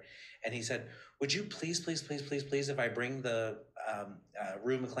be there. And he said, would you please, if I bring the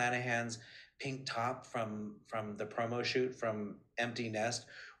Rue McClanahan's pink top from the promo shoot from Empty Nest,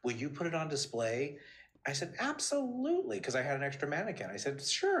 will you put it on display? I said, absolutely, because I had an extra mannequin. I said,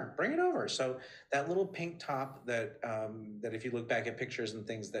 sure, bring it over. So that little pink top that that if you look back at pictures and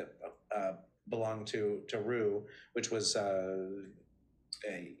things that belonged to Rue, which was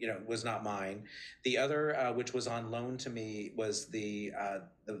was not mine. The other, which was on loan to me, was the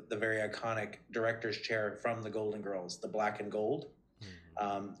very iconic director's chair from the Golden Girls, the black and gold.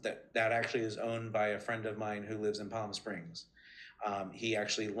 That actually is owned by a friend of mine who lives in Palm Springs. He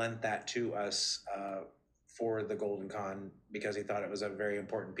actually lent that to us for the Golden Con because he thought it was a very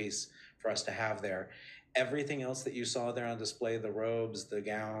important piece for us to have there. Everything else that you saw there on display, the robes, the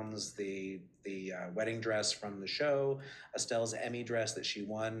gowns, the wedding dress from the show, Estelle's Emmy dress that she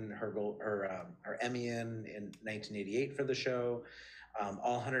won her Emmy in 1988 for the show,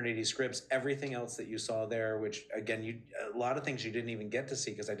 all 180 scripts, everything else that you saw there, which again, a lot of things you didn't even get to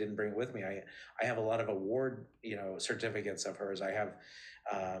see because I didn't bring it with me. I have a lot of award, certificates of hers. I have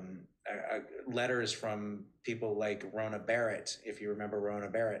letters from people like Rona Barrett, if you remember Rona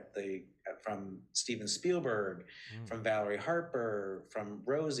Barrett, from Steven Spielberg, from Valerie Harper, from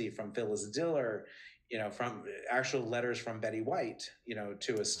Rosie, from Phyllis Diller, from actual letters from Betty White,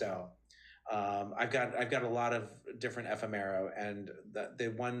 to Estelle. I've got a lot of different ephemera, and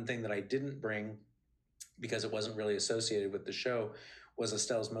the one thing that I didn't bring because it wasn't really associated with the show was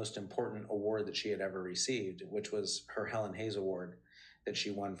Estelle's most important award that she had ever received, which was her Helen Hayes Award that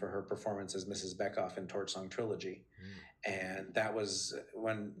she won for her performance as Mrs. Beckoff in Torch Song Trilogy. And that was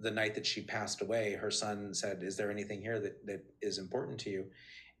when the night that she passed away, her son said, "Is there anything here that is important to you?"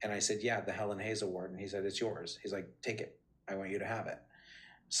 And I said, "Yeah, the Helen Hayes Award." And he said, "It's yours." He's like, "Take it. I want you to have it."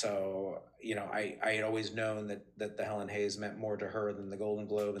 So, I had always known that the Helen Hayes meant more to her than the Golden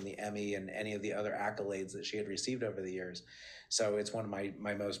Globe and the Emmy and any of the other accolades that she had received over the years. So it's one of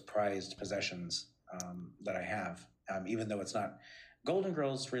my most prized possessions that I have. Even though it's not Golden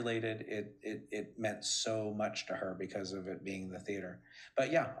Girls related, it meant so much to her because of it being the theater.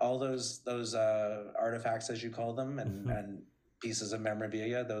 But yeah, all those artifacts, as you call them, and pieces of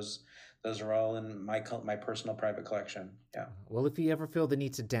memorabilia, those are all in my personal private collection. Yeah. Well, if you ever feel the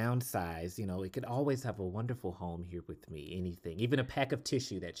need to downsize, it could always have a wonderful home here with me. Anything, even a pack of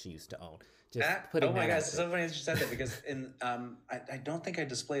tissue that she used to own. Just putting oh my that gosh, out it's so funny that you said that because I don't think I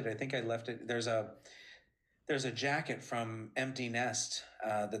displayed it. I think I left it. There's a jacket from Empty Nest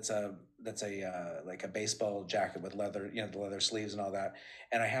that's a like a baseball jacket with leather, the leather sleeves and all that.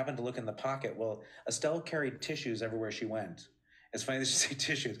 And I happened to look in the pocket. Well, Estelle carried tissues everywhere she went. It's funny that you say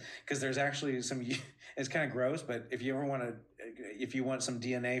tissues because there's actually some. It's kind of gross, but if you want some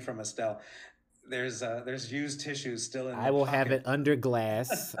DNA from Estelle, there's used tissues still in. I will have it under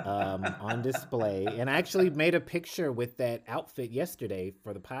glass on display, and I actually made a picture with that outfit yesterday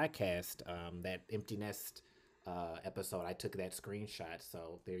for the podcast. That Empty Nest episode, I took that screenshot.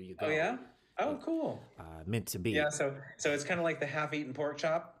 So there you go. Oh yeah. Oh, cool. Meant to be. Yeah. So it's kind of like the half-eaten pork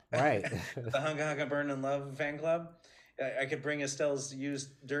chop. Right. The Hunga Hunga Burn and Love fan club. I could bring Estelle's used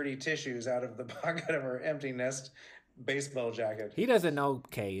dirty tissues out of the pocket of her Empty Nest baseball jacket. He doesn't know,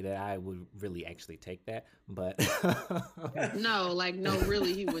 Kay, that I would really actually take that, but no,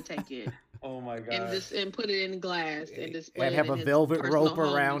 really, he would take it. Oh my god! And put it in glass and display and have it a velvet rope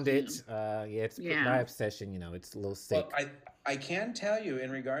around museum. it. My obsession. It's a little sick. Well, I can tell you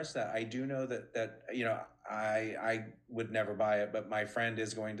in regards to that, I do know that I would never buy it, but my friend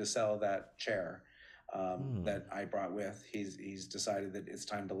is going to sell that chair. That I brought with. He's decided that it's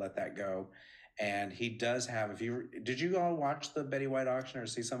time to let that go, and he does have. Did you all watch the Betty White auction or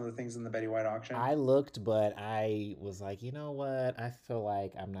see some of the things in the Betty White auction? I looked, but I was like, you know what? I feel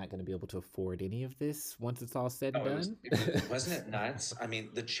like I'm not going to be able to afford any of this once it's all said and done. Wasn't it nuts? I mean,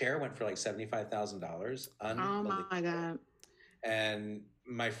 the chair went for like $75,000. Oh my god! And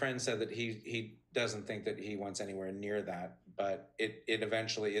my friend said that he doesn't think that he wants anywhere near that, but it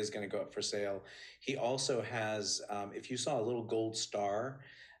eventually is going to go up for sale. He also has, if you saw a little gold star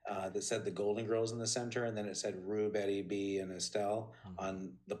that said the Golden Girls in the center, and then it said Rue, Betty, B, and Estelle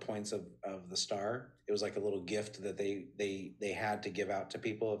on the points of the star. It was like a little gift that they had to give out to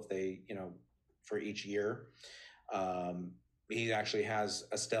people if they, for each year. He actually has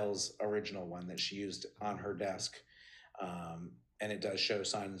Estelle's original one that she used on her desk. And it does show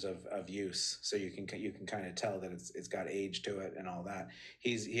signs of use, so you can kind of tell that it's got age to it and all that.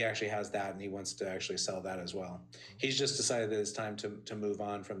 He actually has that, and he wants to actually sell that as well. He's just decided that it's time to move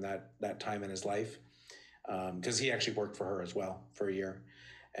on from that time in his life, because he actually worked for her as well for a year,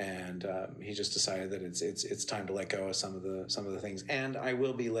 and he just decided that it's time to let go of some of the things. And I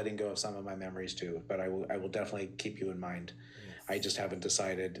will be letting go of some of my memories too, but I will definitely keep you in mind. Yes. I just haven't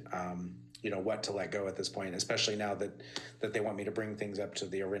decided. What to let go at this point, especially now that they want me to bring things up to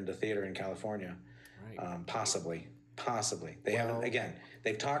the Orinda Theater in California. Possibly. They haven't. Again,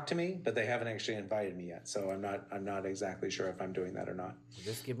 they've talked to me, but they haven't actually invited me yet. So I'm not exactly sure if I'm doing that or not.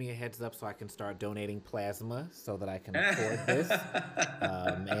 Just give me a heads up so I can start donating plasma so that I can afford this.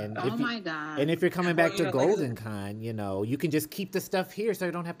 And Oh my God. and if you're coming back to Golden Con, you can just keep the stuff here so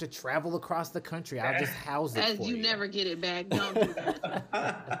you don't have to travel across the country. I'll just house it As for you never get it back. Don't do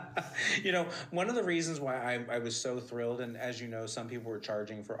that. One of the reasons why I was so thrilled, and as you know, some people were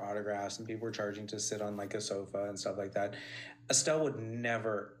charging for autographs and people were charging to sit on like a sofa and stuff like that. Estelle would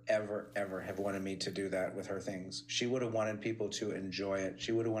never, ever, ever have wanted me to do that with her things. She would have wanted people to enjoy it.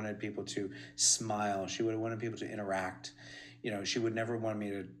 She would have wanted people to smile. She would have wanted people to interact. She would never want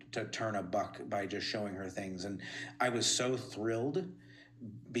me to turn a buck by just showing her things. And I was so thrilled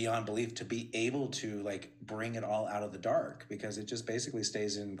beyond belief to be able to like bring it all out of the dark, because it just basically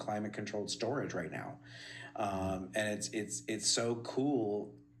stays in climate controlled storage right now. And it's so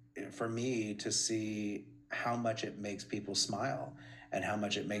cool for me to see how much it makes people smile and how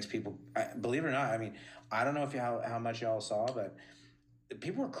much it makes people, believe it or not, I mean, I don't know if how much y'all saw, but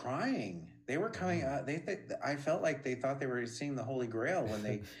people were crying. They were coming out. I felt like they thought they were seeing the Holy Grail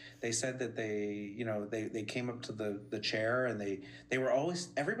when they said that they came up to the chair, and they were always,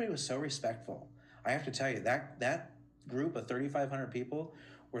 everybody was so respectful. I have to tell you, that group of 3,500 people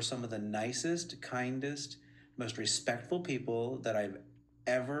were some of the nicest, kindest, most respectful people that I've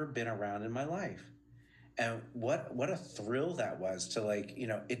ever been around in my life. And what a thrill that was to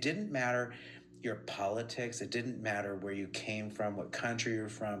it didn't matter your politics. It didn't matter where you came from, what country you're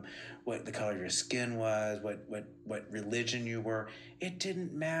from, what the color of your skin was, what religion you were. It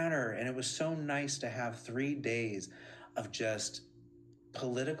didn't matter. And it was so nice to have 3 days of just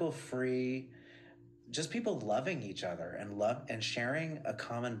political free, just people loving each other and sharing a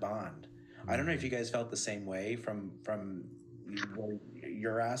common bond. I don't know if you guys felt the same way from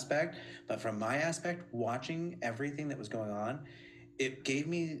your aspect, but from my aspect, watching everything that was going on, it gave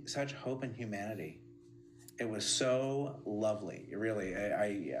me such hope in humanity. It was so lovely. Really,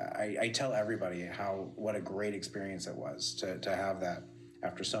 I tell everybody what a great experience it was to have that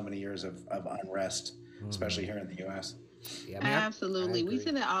after so many years of unrest, especially here in the U.S. Yeah, I mean, absolutely. We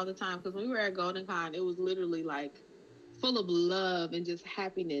say that all the time, because when we were at Golden Con, it was literally like full of love and just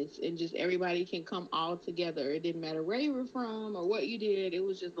happiness, and just everybody can come all together. It didn't matter where you were from or what you did. It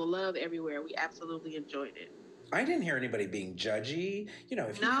was just the love everywhere. We absolutely enjoyed it. I didn't hear anybody being judgy.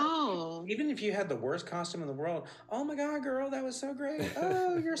 Even if you had the worst costume in the world, oh my God, girl, that was so great.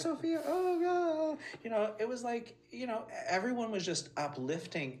 Oh, you're Sophia. Oh God. It was like, everyone was just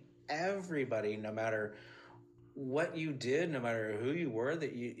uplifting everybody, no matter what you did, no matter who you were,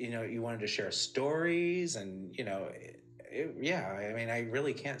 that you wanted to share stories, and I mean, I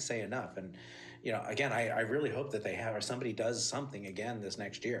really can't say enough. And again, I really hope that they have, or somebody does something again this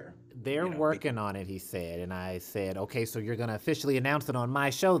next year. They're working on it, he said. And I said, okay, so you're going to officially announce it on my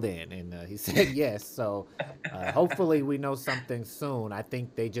show then? And he said yes. So hopefully we know something soon. I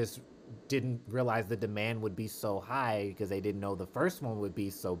think they just didn't realize the demand would be so high, because they didn't know the first one would be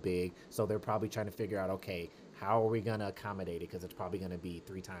so big. So they're probably trying to figure out, okay, how are we going to accommodate it? Because it's probably going to be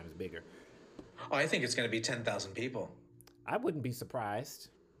 3 times bigger. Oh, I think it's going to be 10,000 people. I wouldn't be surprised.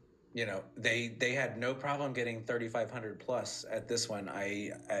 They had no problem getting 3,500 plus at this one.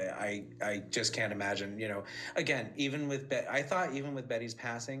 I just can't imagine. Again, I thought even with Betty's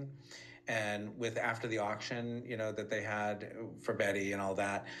passing, and with after the auction, that they had for Betty and all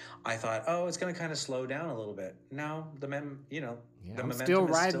that, I thought, oh, it's going to kind of slow down a little bit. No, the I'm still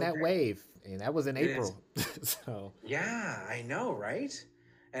riding that wave, and that was in April. So yeah, I know, right?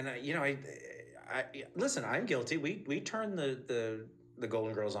 And I listen, I'm guilty. We turned the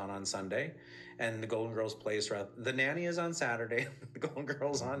Golden Girls on Sunday, and the Golden Girls plays throughout. The nanny is on Saturday, the Golden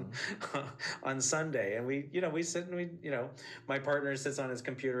Girls on Sunday, and we sit and my partner sits on his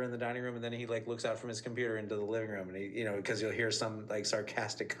computer in the dining room, and then he looks out from his computer into the living room, and he because you'll hear some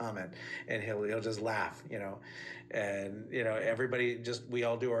sarcastic comment, and he'll just laugh, and everybody we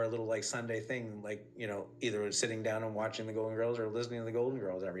all do our little Sunday thing, either sitting down and watching the Golden Girls or listening to the Golden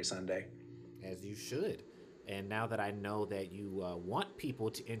Girls every Sunday. As you should. And now that I know that you want people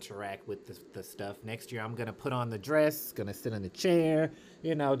to interact with the stuff, next year I'm going to put on the dress, going to sit in the chair,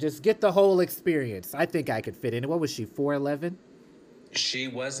 just get the whole experience. I think I could fit in. What was she, 4'11"? She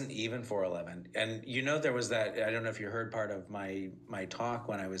wasn't even 4'11". And there was that, I don't know if you heard part of my talk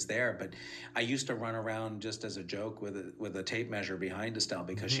when I was there, but I used to run around just as a joke with a tape measure behind Estelle,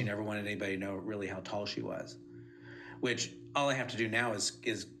 because she never wanted anybody to know really how tall she was. Which all I have to do now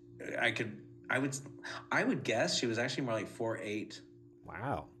is I would guess she was actually more like 4'8".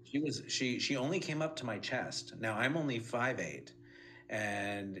 Wow. She only came up to my chest. Now I'm only 5'8",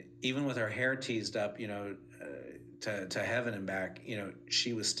 And even with her hair teased up, to heaven and back,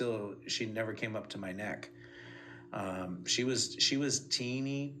 she never came up to my neck. She was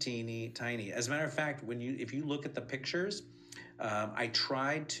teeny tiny. As a matter of fact, if you look at the pictures, I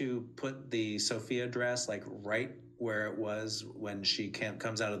tried to put the Sophia dress like right where it was when she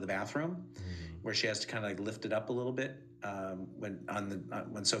comes out of the bathroom, where she has to kind of like lift it up a little bit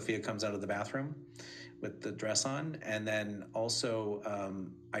when Sophia comes out of the bathroom with the dress on. And then also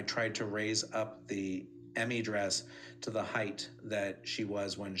I tried to raise up the Emmy dress to the height that she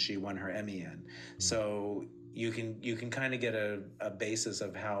was when she won her Emmy in. So you can kind of get a basis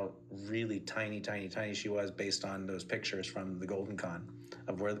of how really tiny she was based on those pictures from the Golden Con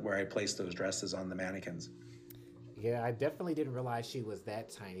of where I placed those dresses on the mannequins. Yeah, I definitely didn't realize she was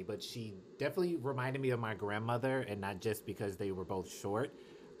that tiny, but she definitely reminded me of my grandmother, and not just because they were both short.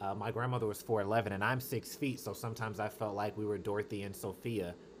 My grandmother was 4'11", and I'm 6 feet, so sometimes I felt like we were Dorothy and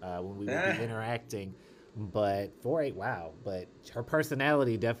Sophia when we would be interacting. But 4'8", wow. But her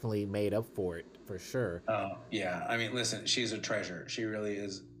personality definitely made up for it, for sure. Oh, yeah. I mean, listen, she's a treasure. She really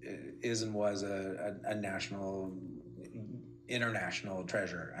is and was a national, international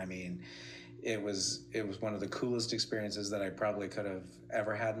treasure. I mean, it was one of the coolest experiences that I probably could have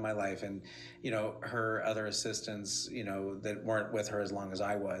ever had in my life. And, her other assistants, that weren't with her as long as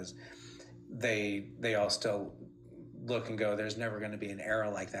I was, they all still look and go, there's never going to be an era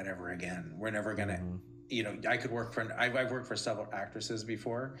like that ever again. We're never going to, I've worked for several actresses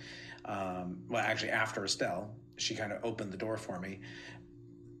before. Well, actually after Estelle, she kind of opened the door for me.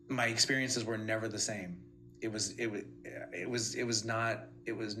 My experiences were never the same. It was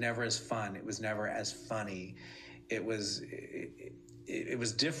never as fun. It was never as funny. It was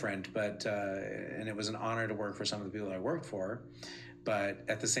different, but and it was an honor to work for some of the people that I worked for. But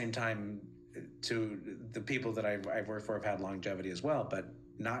at the same time, to the people that I've worked for have had longevity as well, but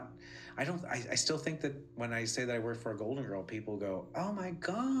not. I still think that when I say that I work for a Golden Girl, people go, "Oh my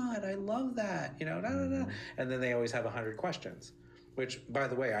God, I love that," and then they always have 100 questions. Which, by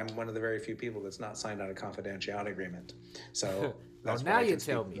the way, I'm one of the very few people that's not signed on a confidentiality agreement. So that's now you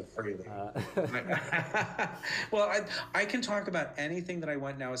tell me. Freely. Well, I can talk about anything that I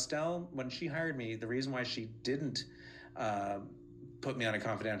want. Now, Estelle, when she hired me, the reason why she didn't put me on a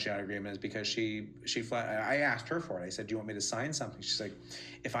confidentiality agreement is because she I asked her for it. I said, "Do you want me to sign something?" She's like,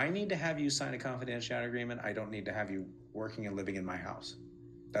 "If I need to have you sign a confidentiality agreement, I don't need to have you working and living in my house."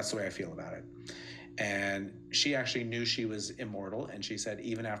 That's the way I feel about it. And she actually knew she was immortal, and she said,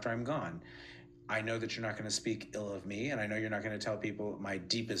 even after I'm gone, I know that you're not going to speak ill of me, and I know you're not going to tell people my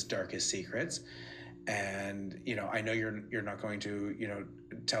deepest, darkest secrets, and I know you're not going to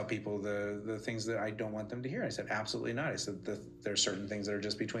tell people the things that I don't want them to hear. I said, absolutely not. I said, there are certain things that are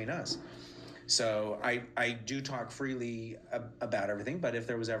just between us. So I do talk freely about everything, but if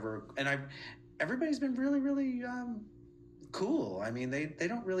there was ever, and everybody's been really, really cool. I mean, they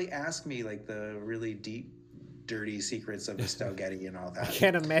don't really ask me like the really deep, dirty secrets of Estelle Getty and all that. I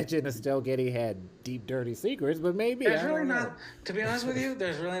can't imagine Estelle Getty had deep, dirty secrets, but maybe. There's really not, to be honest with you,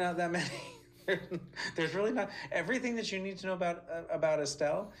 there's really not that many. There's really not. Everything that you need to know about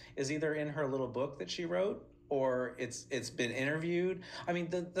Estelle is either in her little book that she wrote, or it's been interviewed. I mean,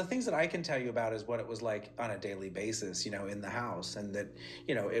 the things that I can tell you about is what it was like on a daily basis, in the house, and that,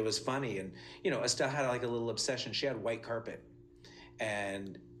 it was funny. And, Estelle had like a little obsession. She had white carpet,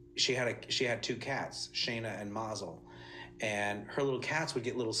 and she had two cats, Shayna and Mazel, and her little cats would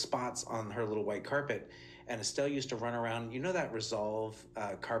get little spots on her little white carpet. And Estelle used to run around, that Resolve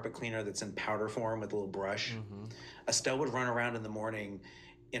carpet cleaner that's in powder form with a little brush? Mm-hmm. Estelle would run around in the morning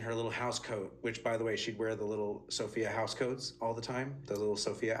in her little house coat, which, by the way, she'd wear the little Sophia house coats all the time, the little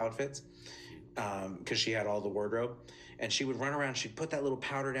Sophia outfits, because she had all the wardrobe. And she would run around, she'd put that little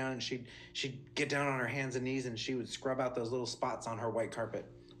powder down, and she'd get down on her hands and knees, and she would scrub out those little spots on her white carpet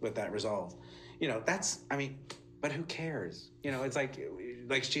with that Resolve. But who cares? It's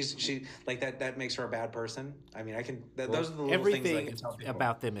like she like that makes her a bad person. I mean, those are the little things that I can tell people.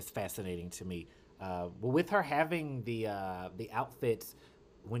 About them is fascinating to me. With her having the outfits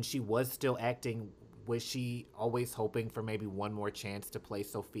when she was still acting, was she always hoping for maybe one more chance to play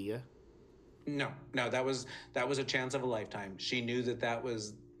Sophia? No, that was a chance of a lifetime. She knew that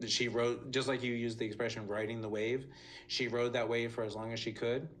was. She rode, just like you used the expression riding the wave. She rode that wave for as long as she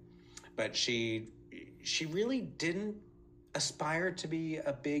could, but she really didn't aspire to be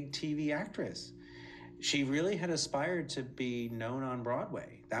a big TV actress. She really had aspired to be known on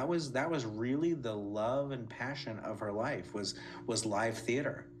Broadway. That was really the love and passion of her life was live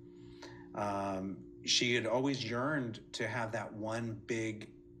theater. She had always yearned to have that one big,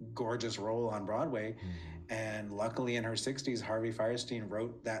 gorgeous role on Broadway. Mm-hmm. And luckily in her 60s, Harvey Fierstein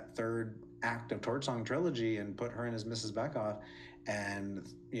wrote that third act of Torch Song Trilogy and put her in as Mrs. Beckoff, and,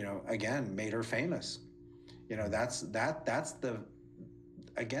 you know, again, made her famous. You know, that's the,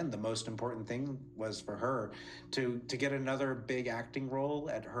 again, the most important thing was for her to get another big acting role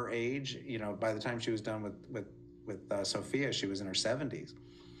at her age. You know, by the time she was done with Sophia, she was in her 70s.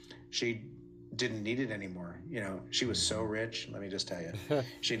 She didn't need it anymore. You know, she was so rich. Let me just tell you,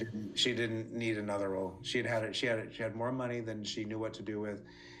 she didn't need another role. She had more money than she knew what to do with,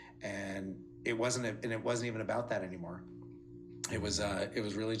 and it wasn't even about that anymore. It was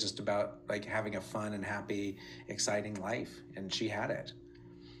really just about like having a fun and happy, exciting life, and she had it.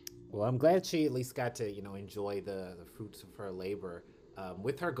 Well, I'm glad she at least got to, you know, enjoy the fruits of her labor.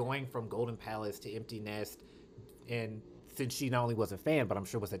 With her going from Golden Palace to Empty Nest, and since she not only was a fan, but I'm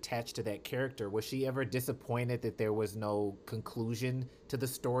sure was attached to that character, was she ever disappointed that there was no conclusion to the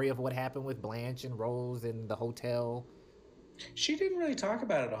story of what happened with Blanche and Rose in the hotel? She didn't really talk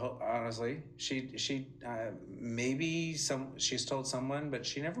about it, honestly. She maybe she's told someone, but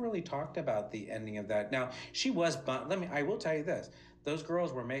she never really talked about the ending of that. Now she was. I will tell you this: those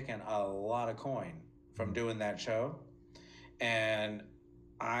girls were making a lot of coin from doing that show, and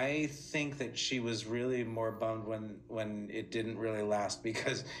I think that she was really more bummed when it didn't really last,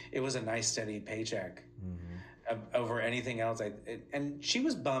 because it was a nice steady paycheck. Over anything else. And she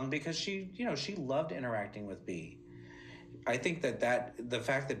was bummed because she loved interacting with B. I think that the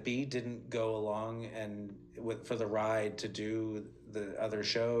fact that B didn't go along and for the ride to do the other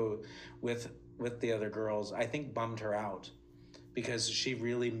show with the other girls, I think bummed her out, because she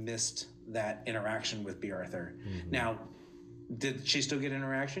really missed that interaction with B. Arthur. Now, did she still get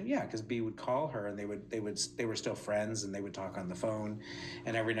interaction? Yeah, because B would call her, and they were still friends, and they would talk on the phone,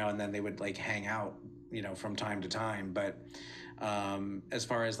 and every now and then they would like hang out, you know, from time to time. But as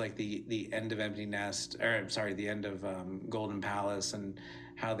far as like the end of Empty Nest, or sorry, the end of Golden Palace and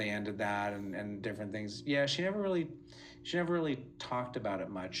how they ended that and different things, yeah, she never really talked about it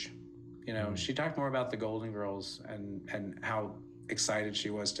much. You know, she talked more about the Golden Girls and how excited she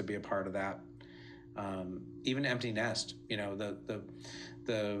was to be a part of that. Even Empty Nest, you know,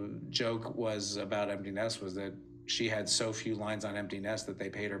 the joke was about Empty Nest was that she had so few lines on Empty Nest that they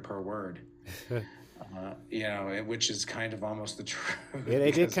paid her per word. You know, which is kind of almost the truth. Yeah,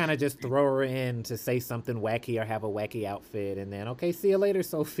 they did kind of just throw her in to say something wacky or have a wacky outfit, and then, okay, see you later,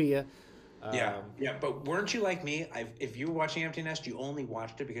 Sophia. Yeah. But weren't you like me? If you were watching Empty Nest, you only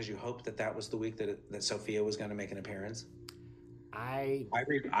watched it because you hoped that was the week that Sophia was going to make an appearance. I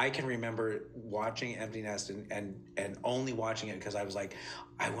can remember watching Empty Nest and only watching it because I was like,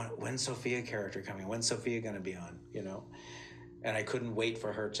 when's Sophia character coming? When's Sophia going to be on? You know, and I couldn't wait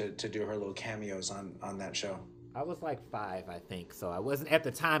for her to do her little cameos on that show. I was like 5, I think. So I wasn't at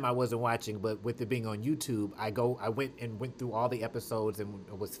the time. I wasn't watching, but with it being on YouTube, I went through all the episodes and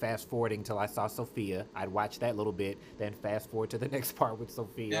was fast forwarding till I saw Sophia. I'd watch that little bit, then fast forward to the next part with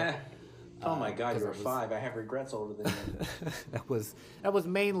Sophia. Yeah. Oh my God, you were 5. I have regrets older than you. that was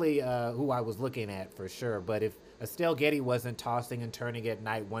mainly who I was looking at for sure. But if Estelle Getty wasn't tossing and turning at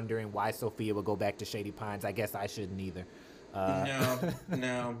night, wondering why Sophia would go back to Shady Pines, I guess I shouldn't either.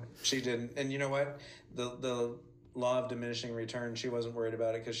 No, she didn't. And you know what? The law of diminishing return, she wasn't worried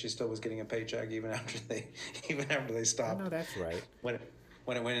about it because she still was getting a paycheck even after they stopped. No, that's right. When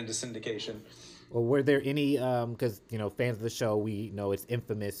it went into syndication. Well, were there any, because, you know, fans of the show, we know it's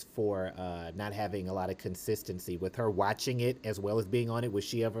infamous for not having a lot of consistency. With her watching it as well as being on it, was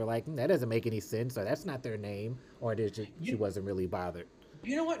she ever like, that doesn't make any sense, or that's not their name, or she wasn't really bothered?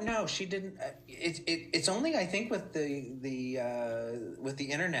 You know what? No, she didn't. It's only, I think, with the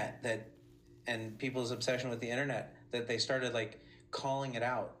internet and people's obsession with the internet that they started like calling it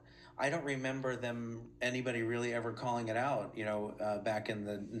out. I don't remember anybody really ever calling it out, you know, back in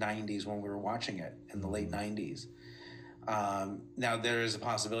the 90s when we were watching it, in the late 90s. Now, there is a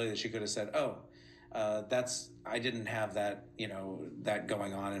possibility that she could have said, I didn't have that, you know, that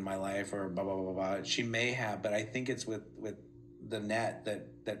going on in my life, or blah, blah, blah, blah. She may have, but I think it's with the net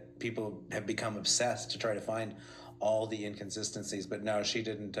that people have become obsessed to try to find all the inconsistencies. But no, she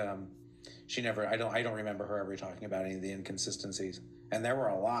didn't. She never. I don't remember her ever talking about any of the inconsistencies, and there were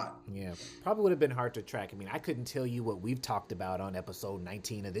a lot. Yeah, probably would have been hard to track. I mean, I couldn't tell you what we've talked about on episode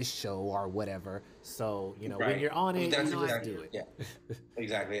 19 of this show or whatever. So, you know, right. When you're on it, that's you know exactly, how to do it. Yeah,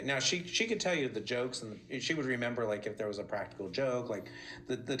 exactly. Now she could tell you the jokes, and she would remember like if there was a practical joke, like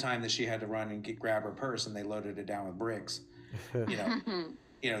the time that she had to run and grab her purse and they loaded it down with bricks. You know,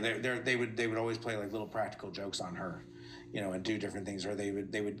 they would always play like little practical jokes on her, and do different things, or they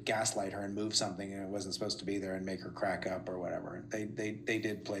would gaslight her and move something and it wasn't supposed to be there and make her crack up or whatever. They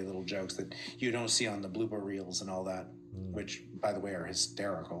did play little jokes that you don't see on the blooper reels and all that, which by the way are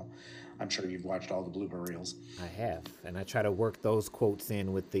hysterical. I'm sure you've watched all the blooper reels. I have, and I try to work those quotes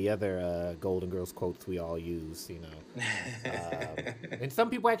in with the other Golden Girls quotes we all use, and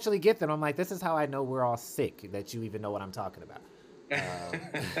some people actually get them. I'm like, this is how I know we're all sick, that you even know what I'm talking about.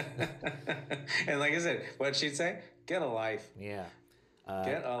 And like I said, what'd she say? Get a life. Yeah.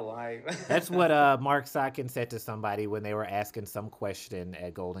 Get a life. That's what Mark Sotkin said to somebody when they were asking some question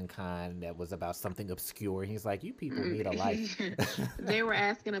at Golden Con that was about something obscure. He's like, you people need a life. They were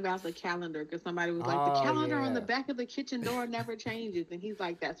asking about the calendar because somebody was like, the calendar on the back of the kitchen door never changes. And he's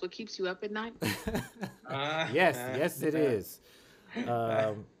like, that's what keeps you up at night? Yes, it is.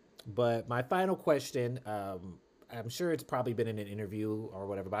 But my final question, I'm sure it's probably been in an interview or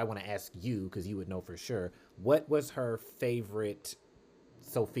whatever, but I want to ask you, because you would know for sure, what was her favorite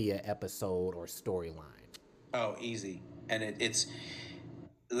Sophia episode or storyline? Oh, easy. And it's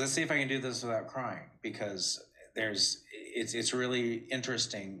let's see if I can do this without crying, because it's really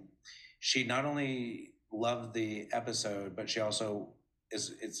interesting. She not only loved the episode, but she also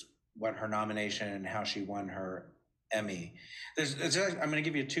it's what her nomination and how she won her Emmy. I'm going to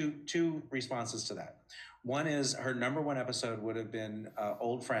give you two responses to that. One is her number one episode would have been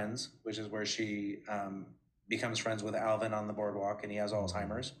Old Friends, which is where she becomes friends with Alvin on the boardwalk and he has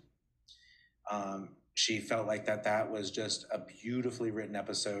Alzheimer's. She felt like that was just a beautifully written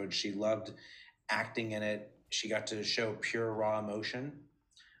episode. She loved acting in it. She got to show pure raw emotion.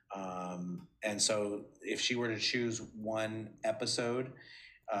 And so if she were to choose one episode,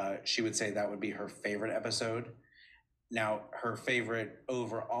 she would say that would be her favorite episode. Now, her favorite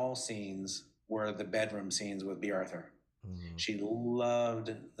overall scenes were the bedroom scenes with B. Arthur. Mm-hmm. She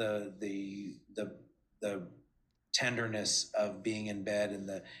loved the tenderness of being in bed and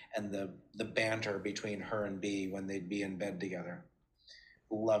the banter between her and B when they'd be in bed together.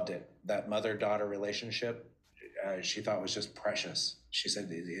 Loved it. That mother-daughter relationship, she thought was just precious. She said,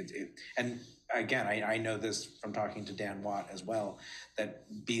 and again, I know this from talking to Dan Watt as well, that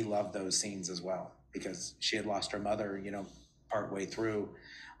B loved those scenes as well, because she had lost her mother, partway through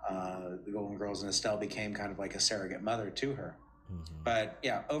the Golden Girls, and Estelle became kind of like a surrogate mother to her. Mm-hmm. But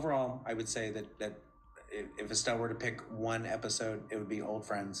yeah, overall, I would say that if Estelle were to pick one episode, it would be Old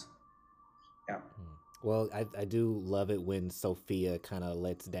Friends. Yeah. Well, I do love it when Sophia kind of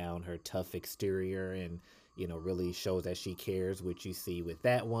lets down her tough exterior and, really shows that she cares, which you see with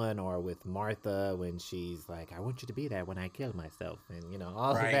that one, or with Martha when she's like, I want you to be there when I kill myself, and,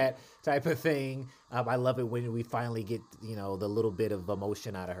 all right. of that type of thing. I love it when we finally get, the little bit of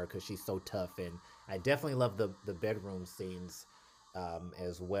emotion out of her because she's so tough. And I definitely love the bedroom scenes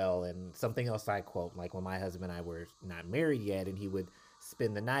as well. And something else I quote, like when my husband and I were not married yet, and he would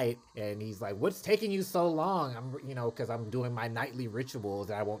spend the night and he's like, what's taking you so long? I'm because I'm doing my nightly rituals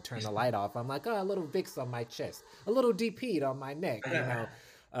and I won't turn the light off. I'm like, a little Vicks on my chest, a little deep heat on my neck,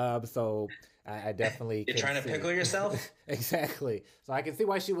 so I definitely you're trying to pickle yourself. Exactly. So I can see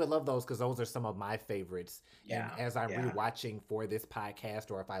why she would love those, because those are some of my favorites. Yeah. And as I'm rewatching for this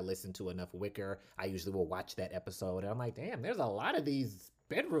podcast, or if I listen to enough Wicker, I usually will watch that episode and I'm like, damn, there's a lot of these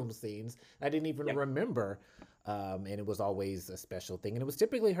bedroom scenes I didn't even remember. And it was always a special thing. And it was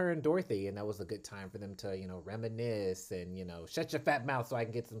typically her and Dorothy, and that was a good time for them to, reminisce and, shut your fat mouth so I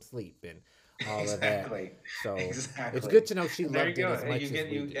can get some sleep and all of that. So it's good to know she loved it as much as we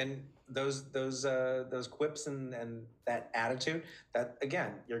did. And those quips and that attitude, that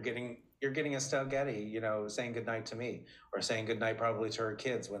again, you're getting Estelle Getty, saying goodnight to me, or saying goodnight probably to her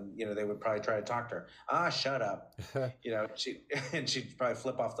kids when, they would probably try to talk to her. Shut up. She'd probably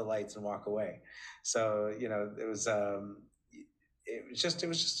flip off the lights and walk away. So, it was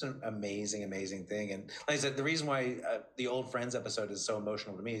just an amazing thing. And like I said, the reason why the Old Friends episode is so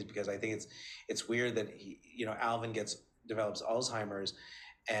emotional to me is because I think it's weird that Alvin develops Alzheimer's,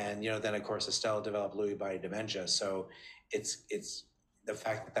 and, then of course Estelle developed Lewy body dementia. So it's the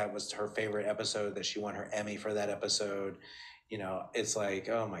fact that was her favorite episode, that she won her Emmy for that episode, it's like,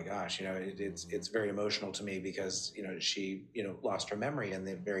 oh my gosh, it's very emotional to me because, she, lost her memory in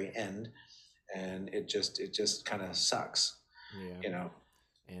the very end, and it just kind of sucks,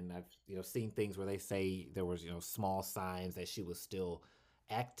 And I've, seen things where they say there was, small signs that she was still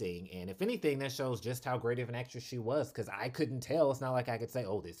acting, and if anything, that shows just how great of an actress she was, because I couldn't tell. It's not like I could say,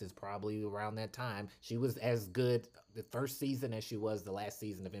 oh, this is probably around that time. She was as good the first season as she was the last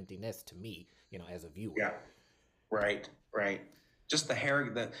season of Empty Nest to me, as a viewer. Yeah, right. Just the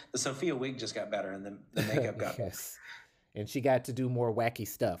hair, the Sophia wig just got better, and the makeup got yes. And she got to do more wacky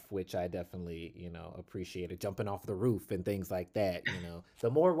stuff, which I definitely, appreciated. Jumping off the roof and things like that. The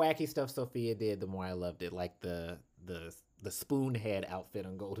more wacky stuff Sophia did, the more I loved it. Like the spoon head outfit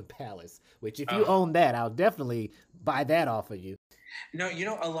on Golden Palace, which if you own that, I'll definitely buy that off of you. No,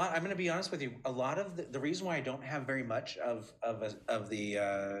 a lot. I'm going to be honest with you. A lot of the reason why I don't have very much of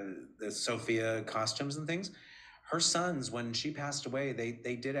the Sophia costumes and things, her sons, when she passed away,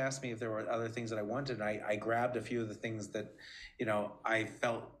 they did ask me if there were other things that I wanted, and I grabbed a few of the things that, I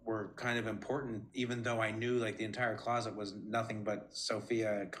felt were kind of important, even though I knew like the entire closet was nothing but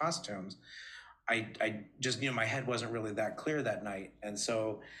Sophia costumes. I just, my head wasn't really that clear that night, and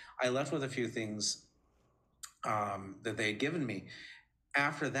so I left with a few things that they had given me.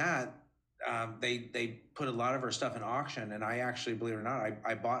 After that, they put a lot of her stuff in auction, and I actually, believe it or not,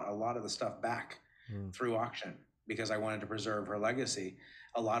 I bought a lot of the stuff back through auction because I wanted to preserve her legacy.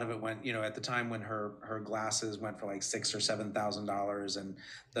 A lot of it went, at the time when her glasses went for like $6,000 or $7,000, and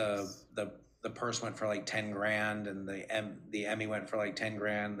the purse went for like 10 grand, and the Emmy went for like 10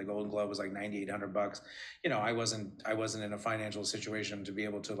 grand. The Golden Globe was like $9,800. I wasn't in a financial situation to be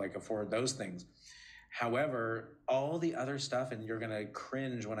able to like afford those things. However, all the other stuff, and you're going to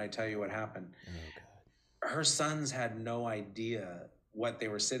cringe when I tell you what happened. Oh, God. Her sons had no idea what they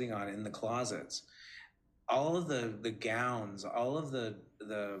were sitting on in the closets. All of the gowns, all of the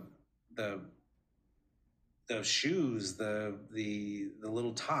shoes, the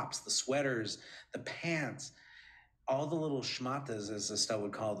little tops, the sweaters, the pants, all the little schmatas, as Estelle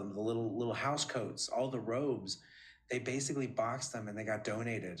would call them, the little house coats, all the robes, they basically boxed them and they got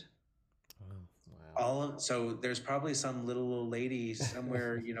donated. So there's probably some little lady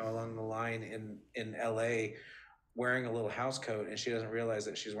somewhere, along the line in LA wearing a little house coat, and she doesn't realize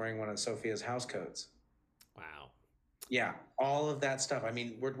that she's wearing one of Sophia's house coats. Wow. Yeah, all of that stuff. I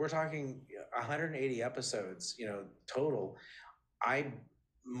mean, we're talking 180 episodes, total. I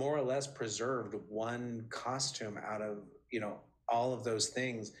more or less preserved one costume out of, all of those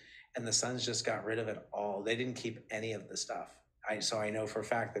things, and the Sons just got rid of it all. They didn't keep any of the stuff. So I know for a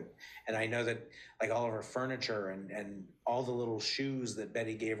fact that, and I know that like all of her furniture and all the little shoes that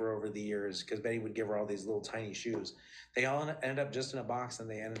Betty gave her over the years, because Betty would give her all these little tiny shoes, they all ended up just in a box, and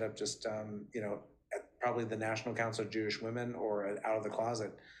they ended up just, at probably the National Council of Jewish Women or out of the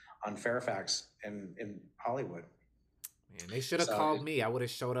closet on Fairfax in Hollywood. Man, they should have called me. I would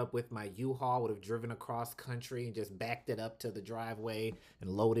have showed up with my U-Haul, would have driven across country and just backed it up to the driveway and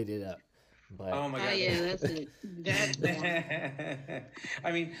loaded it up. But oh my God! Yeah, that's it. That's the one.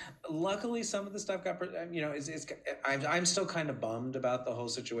 I mean, luckily some of the stuff got. I'm still kind of bummed about the whole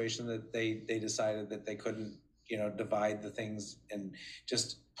situation that they decided that they couldn't, divide the things and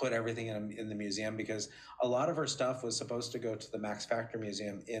just put everything in the museum, because a lot of her stuff was supposed to go to the Max Factor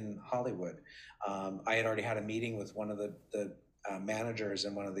Museum in Hollywood. I had already had a meeting with one of the managers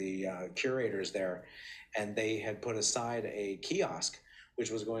and one of the curators there, and they had put aside a kiosk, which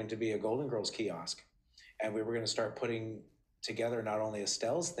was going to be a Golden Girls kiosk. And we were going to start putting together not only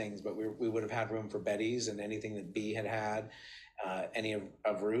Estelle's things, but we would have had room for Betty's and anything that B had, any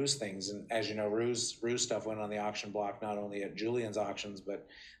of Rue's things. And as you know, Rue's stuff went on the auction block, not only at Julian's auctions, but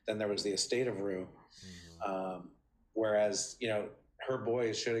then there was the estate of Rue. Mm-hmm. Whereas, her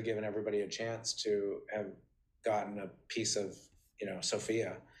boys should have given everybody a chance to have gotten a piece of,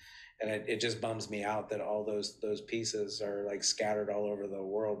 Sophia. And it just bums me out that all those pieces are like scattered all over the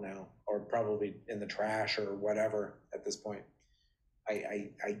world now, or probably in the trash or whatever at this point. I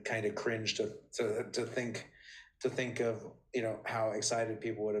kind of cringe to think of, how excited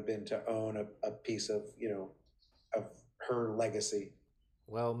people would have been to own a piece of, of her legacy.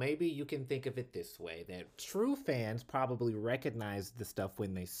 Well, maybe you can think of it this way, that true fans probably recognized the stuff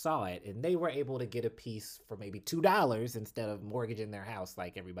when they saw it, and they were able to get a piece for maybe $2 instead of mortgaging their house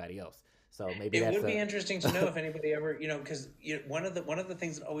like everybody else. So maybe it would be interesting to know if anybody ever, because one of the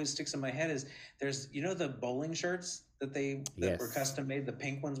things that always sticks in my head is there's, the bowling shirts that were custom made, the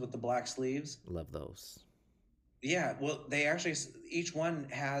pink ones with the black sleeves. Love those. Yeah, well, they actually, each one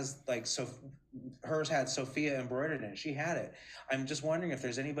has like, so hers had Sophia embroidered in it. She had it. I'm just wondering if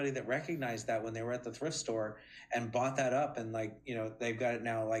there's anybody that recognized that when they were at the thrift store and bought that up, and like, they've got it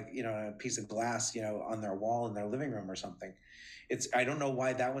now, like, a piece of glass, on their wall in their living room or something. I don't know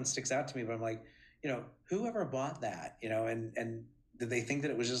why that one sticks out to me, but I'm like, whoever bought that, and did they think that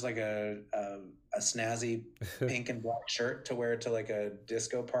it was just like a a snazzy pink and black shirt to wear to like a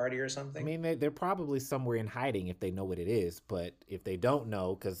disco party or I something? mean, they're probably somewhere in hiding if they know what it is. But if they don't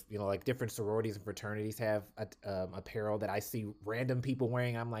know, because like different sororities and fraternities have apparel that I see random people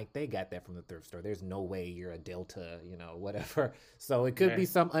wearing, I'm like, they got that from the thrift store. There's no way you're a Delta, whatever. So it could be Right.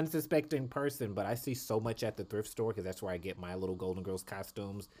 some unsuspecting person. But I see so much at the thrift store because that's where I get my little Golden Girls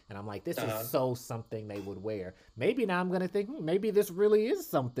costumes, and I'm like, this is Uh-huh. so something they would wear. Maybe now I'm gonna think, maybe this really is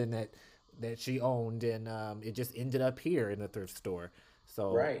something that she owned, and it just ended up here in the thrift store.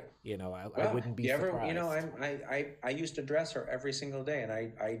 So, Right. I Well, wouldn't be you ever, surprised. I used to dress her every single day, and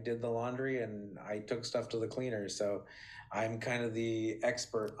I did the laundry and I took stuff to the cleaner. So I'm kind of the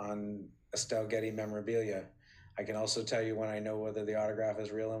expert on Estelle Getty memorabilia. I can also tell you when I know whether the autograph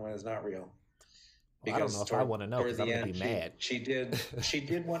is real and when it's not real, Well, I don't know because if I want to know toward because I'm the gonna be end mad. she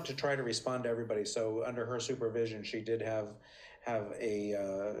did want to try to respond to everybody. So under her supervision, she did have a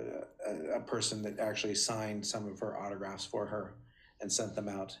person that actually signed some of her autographs for her and sent them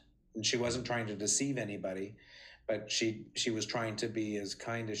out. And she wasn't trying to deceive anybody, but she was trying to be as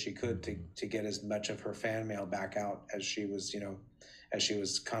kind as she could Mhm. to get as much of her fan mail back out as she was, as she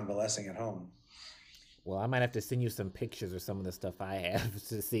was convalescing at home. Well, I might have to send you some pictures or some of the stuff I have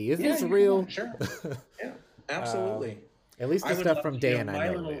to see. Is Yeah, this you can, real? sure. Yeah, um, absolutely. at least I the would stuff love from to, Dan I my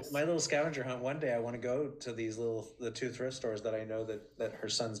know little is. my little scavenger hunt one day. I want to go to the two thrift stores that I know that her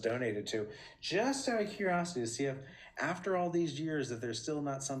son's donated to, just out of curiosity to see if after all these years that there's still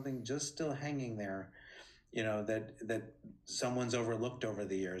not something just still hanging there, that someone's overlooked over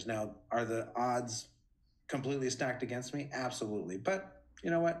the years. Now, are the odds completely stacked against me? Absolutely. But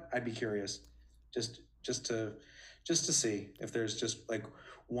you know what? I'd be curious, just just to just to see if there's just like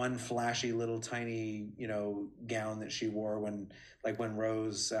one flashy little tiny gown that she wore when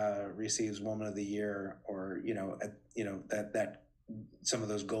Rose receives Woman of the Year, or that some of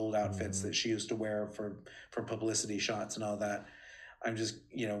those gold outfits Mhm. that she used to wear for publicity shots and all that. I'm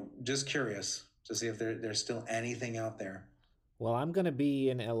just curious to see if there's still anything out there. Well, I'm gonna be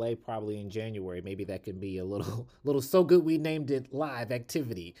in LA probably in January. Maybe that can be a little, little so good we named it live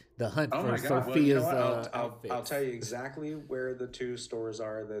activity. The hunt Oh for my God! Well, you know Sophia's what? I'll tell outfits, you exactly where the two stores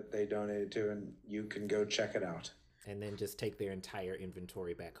are that they donated to, and you can go check it out. and then just take their entire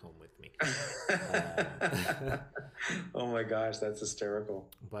inventory back home with me. Um, Oh my gosh, that's hysterical.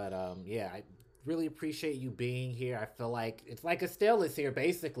 But yeah, I really appreciate you being here. I feel like it's like Estelle is here.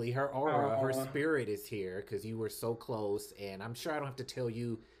 Basically, her aura, her Oh, spirit is here because you were so close, and I'm sure I don't have to tell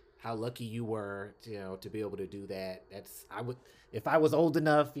you how lucky you were, to be able to do that. That's I would if I was old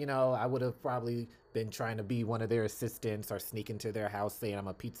enough, I would have probably been trying to be one of their assistants or sneak into their house saying I'm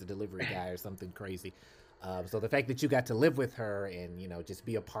a pizza delivery guy or something crazy. So the fact that you got to live with her and just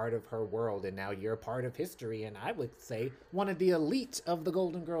be a part of her world, and now you're a part of history, and I would say one of the elite of the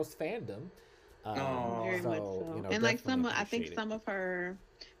Golden Girls fandom. Very oh, much So so. And like definitely I think appreciate it. some of her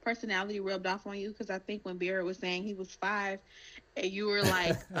personality rubbed off on you because I think when Barrett was saying he was 5, and you were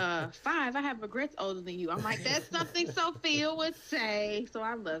like, 5, I have regrets older than you. I'm like, that's something Sophia would say. So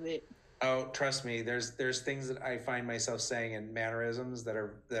I love it. oh, trust me. There's things that I find myself saying in mannerisms that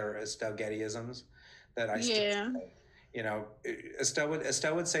are Estelle Gettyisms that I still Yeah. say.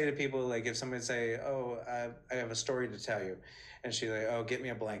 Estelle would say to people, like, if someone would say, "Oh, I have a story to tell you," and she's like, "Oh, get me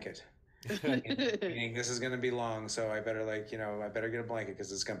a blanket." Meaning this is going to be long, so I better get a blanket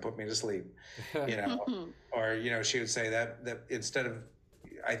because it's going to put me to sleep, you know. Or she would say that instead of,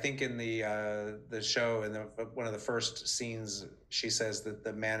 I think in the show, in one of the first scenes, she says that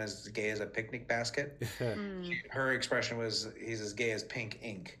the man is as gay as a picnic basket. Mm. Her expression was, he's as gay as pink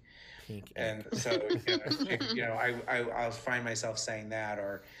ink. Pink And ink. so I'll find myself saying that,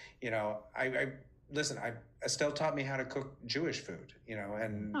 or I listen. Estelle taught me how to cook Jewish food,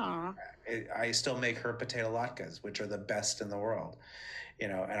 and Aw. I still make her potato latkes, which are the best in the world,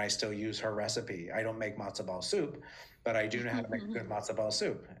 and I still use her recipe. I don't make matzo ball soup, but I do know how to make good matzo ball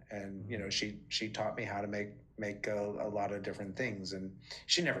soup. And she taught me how to make a lot of different things, and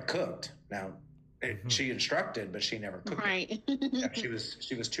she never cooked. Now, she instructed, but she never cooked. Right. Yeah, she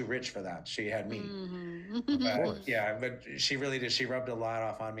was too rich for that. She had me. Of Mhm. But course. yeah, but she really did. She rubbed a lot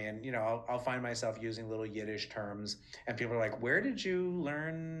off on me, and I'll find myself using little Yiddish terms, and people are like, "Where did you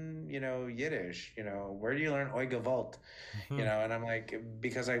learn, Yiddish? Where do you learn Oi gewalt?" And I'm like,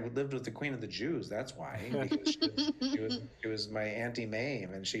 because I lived with the Queen of the Jews. That's why. Because she was my Auntie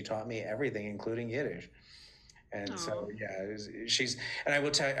Mame, and she taught me everything, including Yiddish. And Aw. so, yeah, and I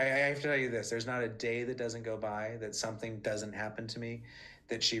will tell I have to tell you this: there's not a day that doesn't go by that something doesn't happen to me,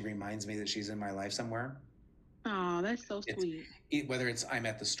 that she reminds me that she's in my life somewhere. Aw, that's so It's sweet. whether it's I'm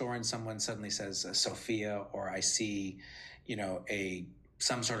at the store and someone suddenly says Sophia, or I see, a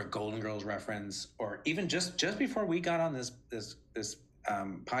some sort of Golden Girls reference, or even just before we got on this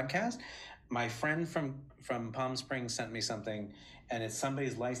podcast, my friend from Palm Springs sent me something, and it's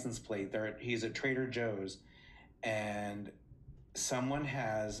somebody's license plate. He's at Trader Joe's, and someone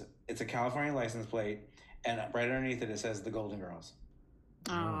it's a California license plate, and right underneath it says the Golden Girls.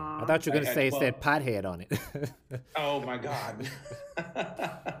 I thought you were going to say it said pothead on it. Oh my God.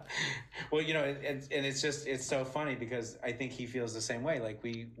 Well, and it's so funny because I think he feels the same way. Like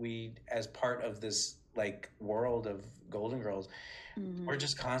we as part of this like world of Golden Girls, we're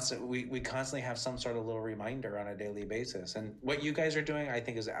just we constantly have some sort of little reminder on a daily basis. And what you guys are doing, I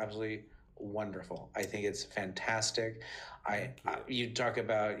think, is absolutely wonderful. I think it's fantastic. You talk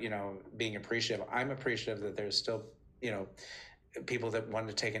about, being appreciative. I'm appreciative that there's still, people that want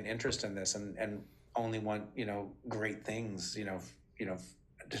to take an interest in this and only want, great things,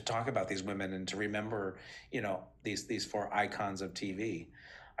 to talk about these women and to remember, these four icons of TV.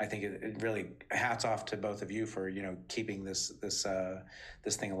 I think it really hats off to both of you for, keeping this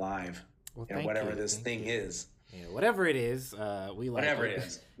thing alive, Well, whatever this thing is. Yeah, whatever it is, we like whatever it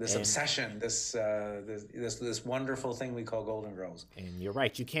is. This obsession, this wonderful thing we call Golden Girls. And you're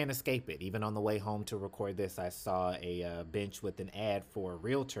right, you can't escape it. Even on the way home to record this, I saw a bench with an ad for a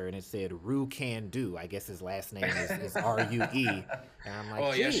realtor, and it said Rue Can Do. I guess his last name is R-U-E. And I'm like,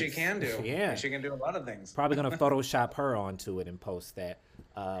 oh, yes, she can do. Yeah, she can do a lot of things. Probably gonna Photoshop her onto it and post that.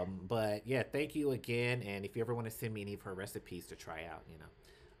 But yeah, thank you again. And if you ever want to send me any of her recipes to try out,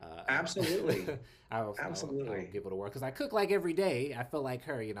 absolutely. I'll give it a whirl because I cook like every day. I feel like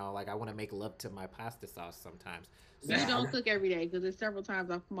her, like I want to make love to my pasta sauce sometimes. So you don't cook every day because there's several times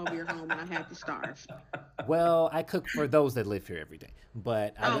I've come over your home and I have to starve. Well, I cook for those that live here every day,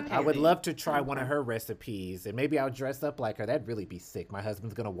 but I would love to try one of her recipes, and maybe I'll dress up like her. That'd really be sick. My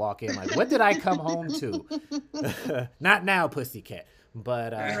husband's gonna walk in like, "What did I come home to?" Not now, pussycat.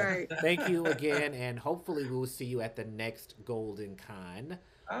 But thank you again, and hopefully we will see you at the next Golden Con.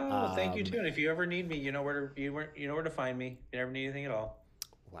 Oh, thank you too. And if you ever need me, you know where to find me. If you ever need anything at all.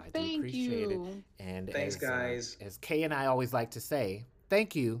 Well, I do appreciate it. And thanks, guys. As Kay and I always like to say,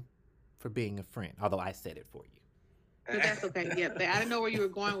 thank you for being a friend. Although I said it for you. But that's okay. Yeah, I didn't know where you were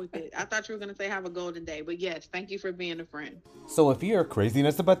going with it. I thought you were going to say have a golden day. But yes, thank you for being a friend. So if you're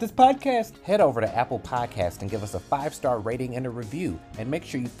craziness about this podcast, head over to Apple Podcast and give us a 5-star rating and a review. And make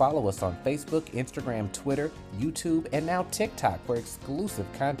sure you follow us on Facebook, Instagram, Twitter, YouTube, and now TikTok for exclusive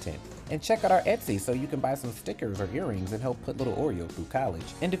content. And check out our Etsy so you can buy some stickers or earrings and help put little Oreo through college.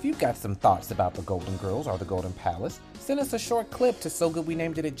 And if you've got some thoughts about the Golden Girls or the Golden Palace, send us a short clip to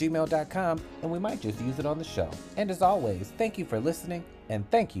sogoodwenamedyt@gmail.com and we might just use it on the show. And as always, thank you for listening and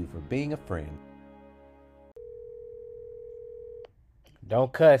thank you for being a friend.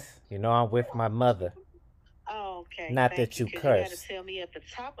 Don't cuss. You know I'm with my mother. Oh, okay. Not that you curse. You got to tell me at the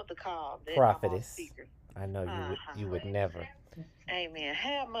top of the call that Prophetess. I'm on speaker. I know you would never. Amen.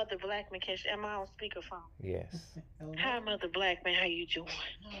 Hi, Mother Blackman. Am I on speakerphone? Yes. Hi, Mother Blackman. How you doing?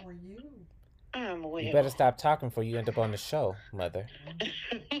 How are you? I'm well. You better stop talking before you end up on the show, Mother.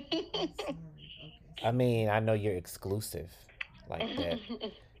 I mean, I know you're exclusive like that.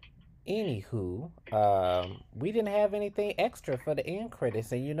 Anywho, we didn't have anything extra for the end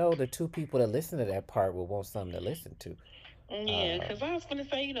credits, and the two people that listen to that part will want something to listen to. Yeah, because I was going to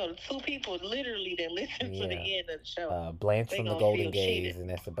say, the two people literally that listen to the end of the show. Blanche from the Golden Gaze, and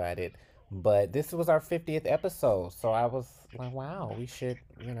that's about it. But this was our 50th episode, so I was like, wow, we should,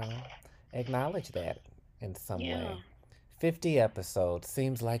 acknowledge that in some way. 50 episodes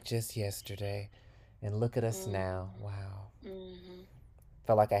seems like just yesterday, and look at us now. Wow.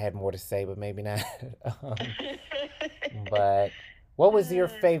 Felt like I had more to say, but maybe not. But what was your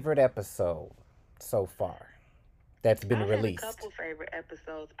favorite episode so far that's been released? I had a couple favorite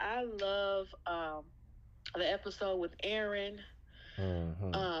episodes. I love the episode with Aaron,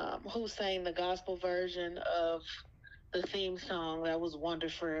 who sang the gospel version of the theme song. That was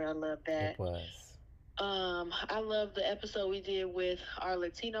wonderful. I love that. It was. I love the episode we did with our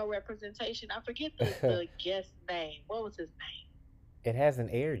Latino representation. I forget the guest name. What was his name? It hasn't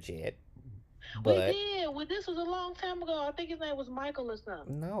aired yet. But we did. Well, this was a long time ago. I think his name was Michael or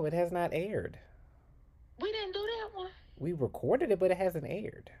something. No, it has not aired. We didn't do that one. We recorded it, but it hasn't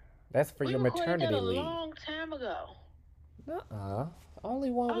aired. That's for your maternity leave. We recorded that a long time ago.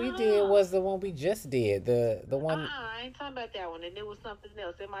 Only one we did was the one we just did. The one. I ain't talking about that one. And it was something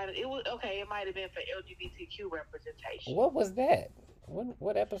else. It might have been for LGBTQ representation. What was that?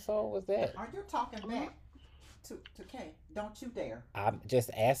 What episode was that? Are you talking back to Kay? Don't you dare. I'm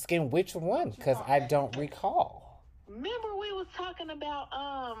just asking which one because I don't recall. Remember we was talking about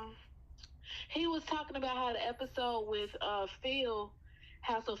he was talking about how the episode with Phil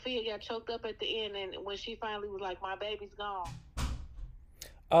how Sophia got choked up at the end, and when she finally was like, "My baby's gone."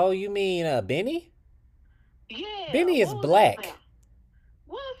 Oh, you mean Benny? Yeah, Benny is what was that about? black.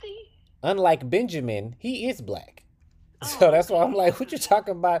 Was he? Unlike Benjamin, he is black. So Oh, that's why I'm okay. like, what you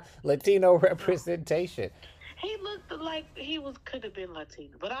talking about Latino representation? He looked like he was could have been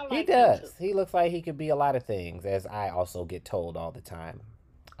Latino, but I He liked him too. does. He looks like he could be a lot of things, as I also get told all the time.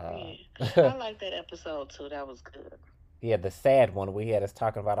 Uh, Yeah, I liked that episode too. That was good. yeah, the sad one we had us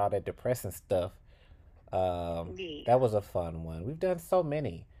talking about all that depressing stuff. Yeah. That was a fun one. We've done so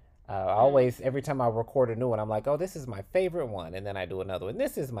many. Always, Mm. every time I record a new one, I'm like, oh, this is my favorite one. And then I do another one.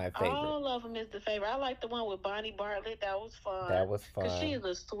 This is my favorite. All of them is the favorite. I like the one with Bonnie Bartlett. That was That fun was because she fun. is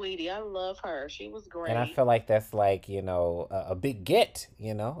a sweetie. I love her. She was And I great. feel like that's like, a big get,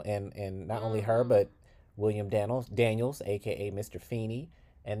 and not only her, Mm-hmm. but William Daniels, aka Mr. Feeney.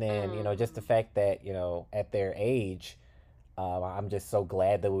 And then, just the Mm-hmm. fact that, at their age, I'm just so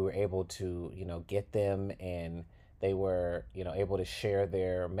glad that we were able to, get them, and they were, able to share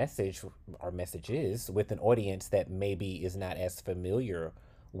their message or messages with an audience that maybe is not as familiar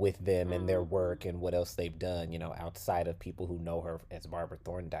with them and their Mm-hmm. work and what else they've done, outside of people who know her as Barbara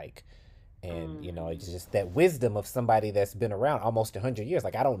Thorndike. And, Mm-hmm. it's just that wisdom of somebody that's been around almost 100 years.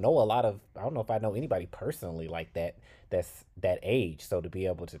 Like, I don't know if I know anybody personally like that, that's that age. So to be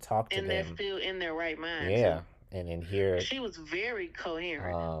able to talk to And they're them, still in their right mind yeah, too. and hear, She was very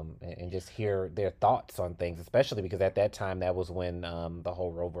coherent. and just hear their thoughts on things, especially because at that time that was when the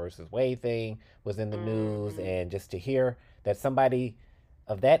whole Roe versus Wade thing was in the news, Mm-hmm. and just to hear that somebody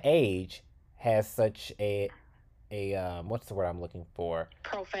of that age has such a what's the word I'm looking for?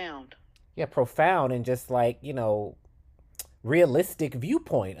 Profound. Yeah, profound, and just like, realistic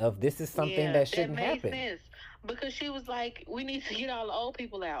viewpoint of this is something Yeah, that that shouldn't made happen. sense because she was like, "We need to get all the old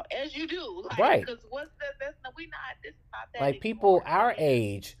people out, as you do, like, Right. because what's that? That's not we not. This is not that Like, people anymore." So our yeah.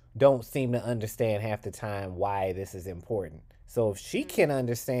 age don't seem to understand half the time why this is important. So if she can Mm-hmm.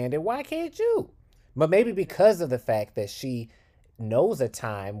 understand it, why can't you? But maybe because Exactly. of the fact that she knows a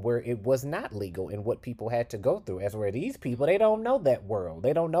time where it was not legal and what people had to go through. As where these people, they don't know that world.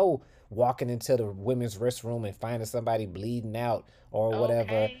 They don't know walking into the women's restroom and finding somebody bleeding out or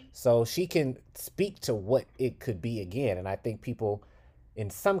whatever. Okay. So she can speak to what it could be again. And I think people in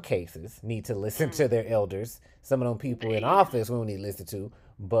some cases need to listen to their Mm-hmm. elders. Some of them people in Yeah. office we don't need to listen to.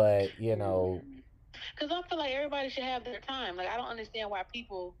 But, Because I feel like everybody should have their time. Like I don't understand why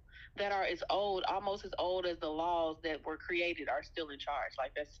people that are as old, almost as old as the laws that were created, are still in charge.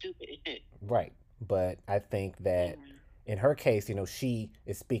 Like that's stupid. right. But I think that Mm-hmm. in her case, she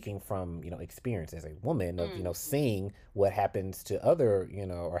is speaking from, experience as a woman of, Mm-hmm. seeing what happens to other,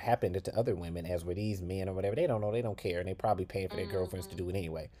 or happened to other women, as were these men or whatever. They don't know, they don't care, and they probably paying for their girlfriends to Mm-hmm. do it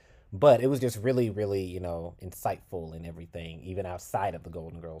anyway. But it was just really, really, insightful and everything, even outside of the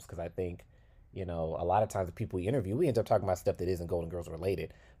Golden Girls, because I think, a lot of times the people we interview, we end up talking about stuff that isn't Golden Girls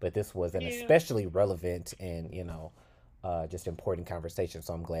related. But this was an Yeah. especially relevant and, just important conversation.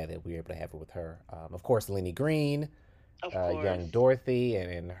 So I'm glad that we were able to have it with her. Of course, Lenny Green, Of course. young Dorothy,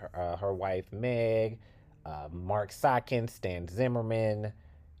 and her wife Meg, Mark Sokin, Stan Zimmerman,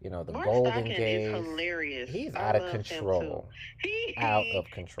 the Mark Golden Stocking is Gays. hilarious. He's I out of love him too. control. Out He of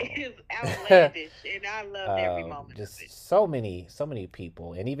control. is outlandish, and I loved every moment of it. Just so many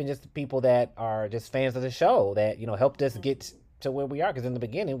people, and even just the people that are just fans of the show that helped us Mm-hmm. get to where we are. Because in the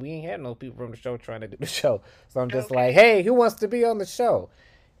beginning, we ain't had no people from the show trying to do the show. So I'm just like, Okay. hey, who wants to be on the show?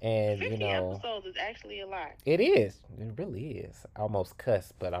 And 50 episodes is actually a lot. it is. It really is. I almost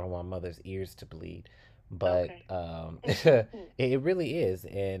cuss, but I don't want mother's ears to bleed. But Okay. it really is.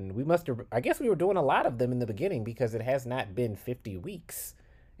 And we must have, I guess we were doing a lot of them in the beginning because it has not been 50 weeks.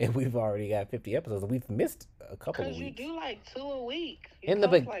 And we've already got 50 episodes. We've missed a couple of Because you weeks. do like two a week. You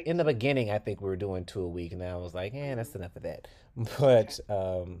post like In the two. beginning, I think we were doing two a week, and I was like, that's Mm, enough of that. okay. But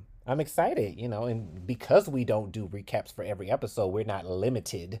I'm excited, and because we don't do recaps for every episode, we're not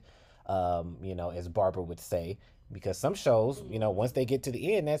limited, as Barbara would say, because some shows, Mm, once they get to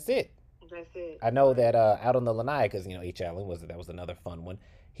the end, that's it. that's it. I know Right. that out on the lanai, because H. Allen was that was another fun one.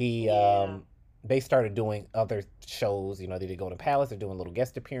 He Yeah. they started doing other shows. They did Golden Palace. They're doing little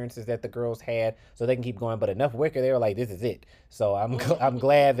guest appearances that the girls had, so they can keep going. But enough Wicker, they were like, this is it. So I'm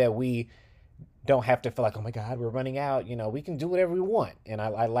glad that we don't have to feel like, oh my God, we're running out. We can do whatever we want. And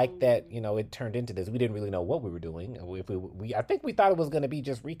I like that, Mhm. it turned into this. We didn't really know what we were doing. If we I think we thought it was going to be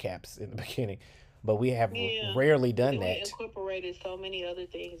just recaps in the beginning, but we have Yeah. rarely done We that. incorporated so many other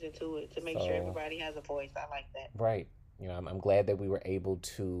things into it to make sure So, everybody has a voice. I like that. right. I'm glad that we were able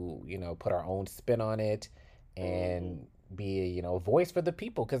to, put our own spin on it Hmm. and be a, voice for the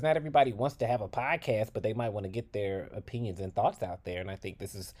people, because not everybody wants to have a podcast, but they might want to get their opinions and thoughts out there. And I think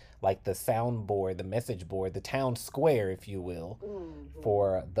this is like the soundboard, the message board, the town square, if you will,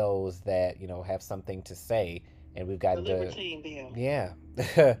 for those that have something to say. And we've gotten to, yeah,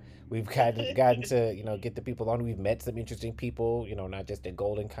 we've gotten to get the people on. We've met some interesting people, not just at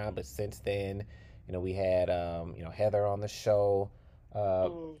Golden Con, but since then, we had Heather on the show.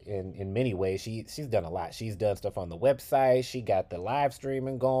 In many ways, she's done a lot. She's done stuff on the website. She got the live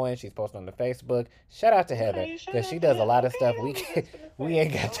streaming going. She's posting on the Facebook. Shout out to Heather, because she does a lot of stuff we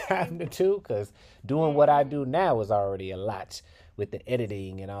ain't got time to do, because doing what I do now is already a lot with the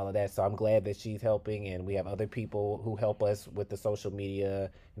editing and all of that. So I'm glad that she's helping, and we have other people who help us with the social media.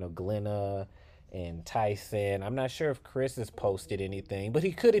 Glenna and Tyson. I'm not sure if Chris has posted anything, but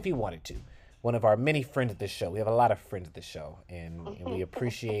he could if he wanted to. One of our many friends of the show. We have a lot of friends of the show, and we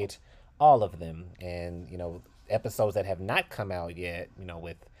appreciate all of them. And, episodes that have not come out yet,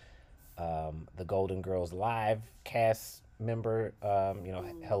 with the Golden Girls live cast member,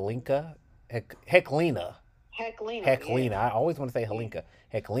 Helinka, Heclina. Yeah. I always want to say Helinka.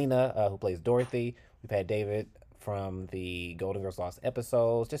 Heclina, who plays Dorothy. We've had David from the Golden Girls Lost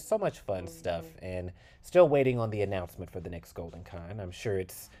episodes. Just so much fun stuff. And still waiting on the announcement for the next Golden Con. I'm sure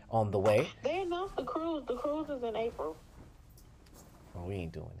it's on the way. They announced the cruise. The cruise is in April. Oh, we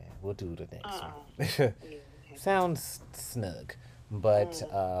ain't doing that. We'll do the next one. Sounds snug. But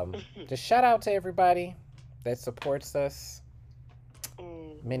just shout out to everybody that supports us.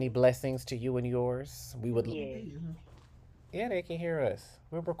 Many blessings to you and yours. We would. Yeah, they can hear us.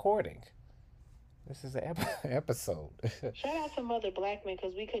 We're recording. This is an episode. Shout out to Mother Blackman,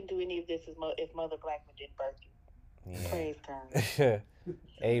 because we couldn't do any of this if Mother Blackman didn't birth you. Yeah. Praise God.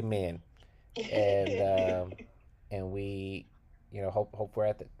 Amen. And we, hope we're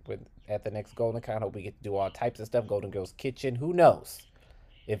at the next Golden Con. Hope we get to do all types of stuff. Golden Girls Kitchen. Who knows?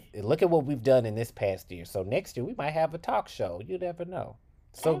 If look at what we've done in this past year. So next year we might have a talk show. You never know.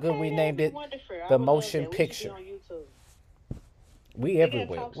 So good we named it the Motion Picture. We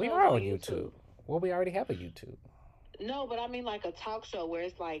everywhere. We are on YouTube. Well, we already have a YouTube. No, but I mean like a talk show where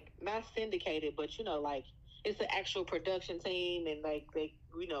it's like not syndicated, but like it's an actual production team, and like they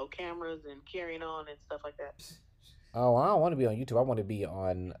cameras and carrying on and stuff like that. Oh, I don't want to be on YouTube. I want to be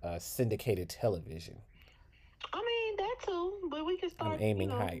on syndicated television. I mean that too, but we can start. I'm aiming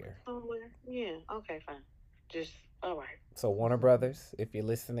higher. Somewhere. Yeah. Okay. Fine. Just all right. So Warner Brothers, if you're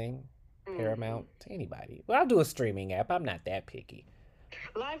listening, Paramount, anybody. Well, I'll do a streaming app. I'm not that picky.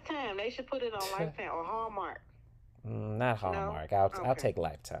 Lifetime. They should put it on Lifetime or Hallmark. Not Hallmark. No? I'll take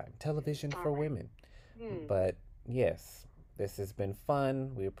Lifetime. Television for women. But yes, this has been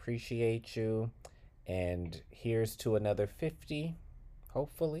fun. We appreciate you. And here's to another 50,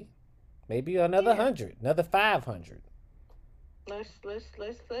 hopefully. Maybe another 100, another 500. Let's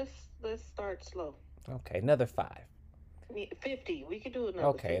start slow. Okay, another 5. 50. We could do another.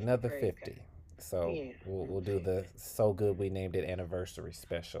 Okay, 50. another 50. So we'll do the So Good We Named It anniversary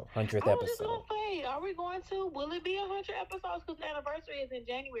special, 100th episode. I was just gonna say, are we going to? Will it be 100 episodes? Because the anniversary is in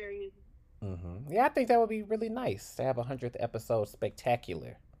January. Yeah, I think that would be really nice to have 100th episode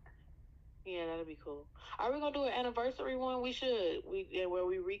spectacular. Yeah, that'd be cool. Are we gonna do an anniversary one? We should. Where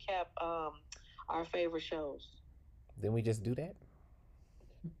we recap our favorite shows. Then we just do that?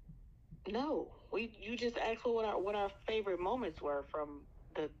 No, you just asked for what our favorite moments were from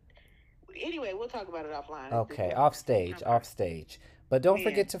the. Anyway, we'll talk about it offline. Okay, off stage. But don't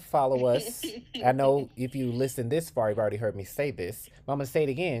forget to follow us. I know if you listen this far, you've already heard me say this. But I'm going to say it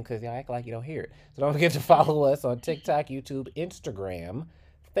again because y'all act like you don't hear it. So don't forget to follow us on TikTok, YouTube, Instagram,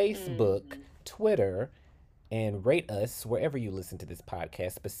 Facebook, Twitter, and rate us wherever you listen to this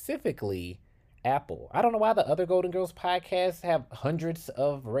podcast, specifically Apple. I don't know why the other Golden Girls podcasts have hundreds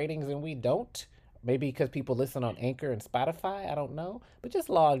of ratings and we don't. Maybe because people listen on Anchor and Spotify. I don't know. But just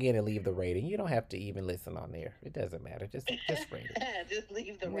log in and leave the rating. You don't have to even listen on there. It doesn't matter. Just rate it. Just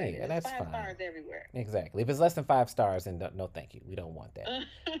leave the rating. Yeah, that's 5 fine. stars everywhere. Exactly. If it's less than 5 stars, then no thank you. We don't want that.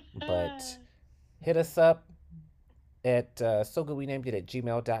 But hit us up at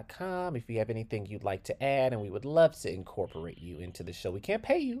sogoodwenamedyt@gmail.com if you have anything you'd like to add. And we would love to incorporate you into the show. We can't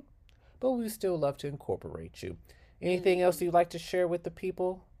pay you, but we still love to incorporate you. Anything else you'd like to share with the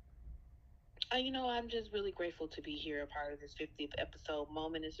people? I'm just really grateful to be here, a part of this 50th episode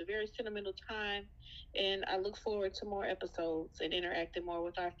moment. It's a very sentimental time, and I look forward to more episodes and interacting more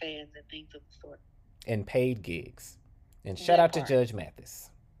with our fans and things of the sort. And paid gigs. And shout out to Judge Mathis.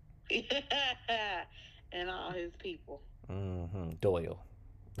 And all his people. Doyle.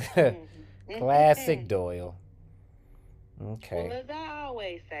 Classic Doyle. Okay. Well, as I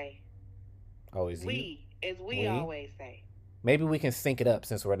always say, oh, is we As we always say. Maybe we can sync it up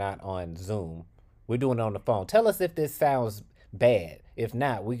since we're not on Zoom. We're doing it on the phone. Tell us if this sounds bad. If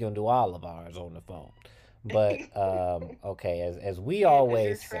not, we're going to do all of ours on the phone. But okay, as we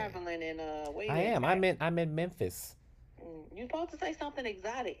always say. You're traveling in I am. I'm in Memphis. You're supposed to say something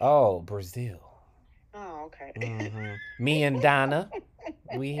exotic. Oh, Brazil. Oh, okay. Me and Donna,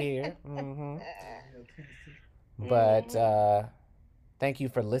 we here. But thank you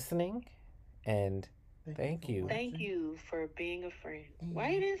for listening, and thank you. Thank you for being a friend. Why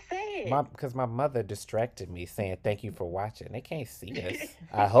you didn't say it? Because my mother distracted me saying thank you for watching. They can't see us.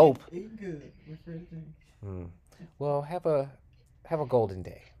 I hope. Good. Well, have a golden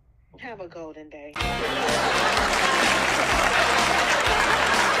day. Have a golden day.